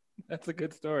 That's a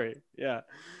good story. Yeah.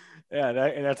 Yeah.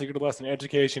 And that's a good lesson.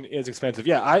 Education is expensive.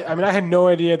 Yeah. I mean, I had no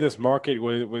idea this market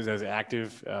was as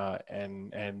active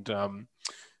and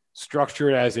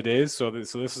structured as it is. So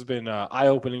this has been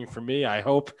eye-opening for me. I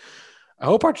hope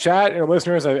our chat and our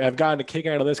listeners have gotten a kick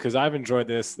out of this because I've enjoyed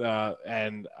this.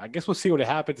 And I guess we'll see what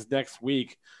happens next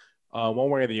week, one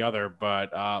way or the other.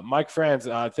 But Mike Franz,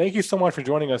 thank you so much for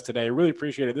joining us today. I really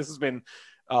appreciate it. This has been,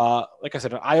 like I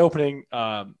said, an eye-opening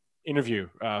interview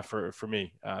for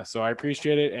me. So I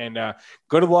appreciate it. And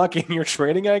good luck in your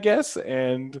trading, I guess.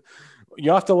 And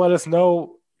you have to let us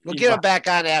know. We'll get it back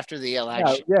on after the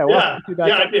election.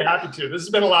 I'd be happy to. This has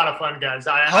been a lot of fun, guys.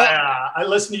 I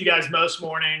listen to you guys most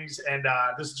mornings, and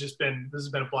this has been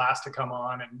a blast to come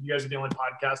on. And you guys are the only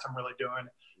podcast I'm really doing.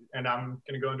 And I'm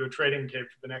going to go into a trading cave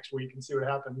for the next week and see what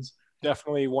happens.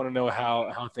 Definitely want to know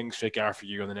how things shake out for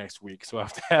you in the next week. So I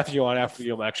have to have you on after the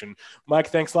election. Mike,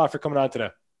 thanks a lot for coming on today.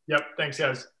 Yep. Thanks,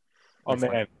 guys. Oh,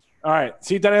 man. All right.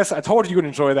 See, Dennis, I told you would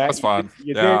enjoy that. That's fun.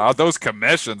 You did. Those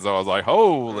commissions, though, I was like,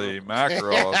 holy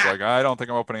mackerel. I was like, I don't think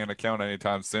I'm opening an account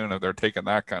anytime soon if they're taking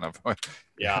that kind of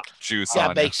juice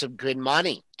on. Make some good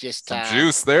money. Just some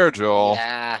juice there, Joel.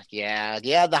 Yeah.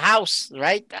 The house,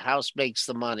 right? The house makes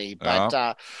the money.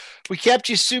 But we kept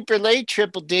you super late,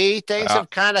 Triple D. Things have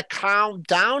kind of calmed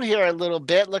down here a little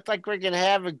bit. Looked like we're going to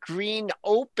have a green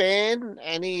open.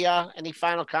 Any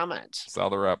final comments?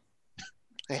 Sell the rep.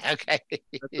 Okay.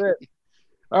 That's it.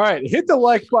 All right. Hit the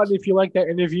like button if you like that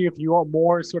interview, if you want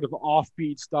more sort of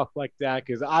offbeat stuff like that,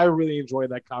 because I really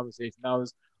enjoyed that conversation. That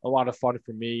was a lot of fun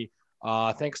for me.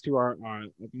 Thanks to our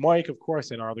Mike, of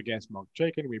course, and our other guest, Mark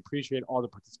Chaikin. We appreciate all the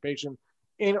participation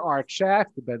in our chat,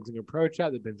 the Benzinga Pro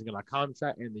chat, the Benzinga.com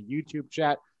chat, and the YouTube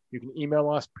chat. You can email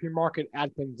us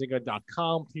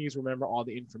premarket@benzinga.com. Please remember all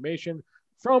the information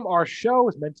from our show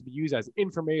is meant to be used as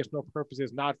informational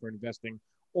purposes, not for investing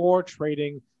or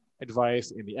trading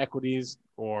advice in the equities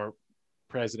or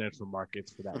presidential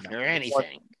markets for that matter.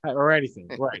 Or anything.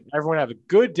 Right. Everyone have a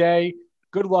good day.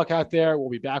 Good luck out there. We'll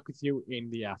be back with you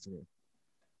in the afternoon.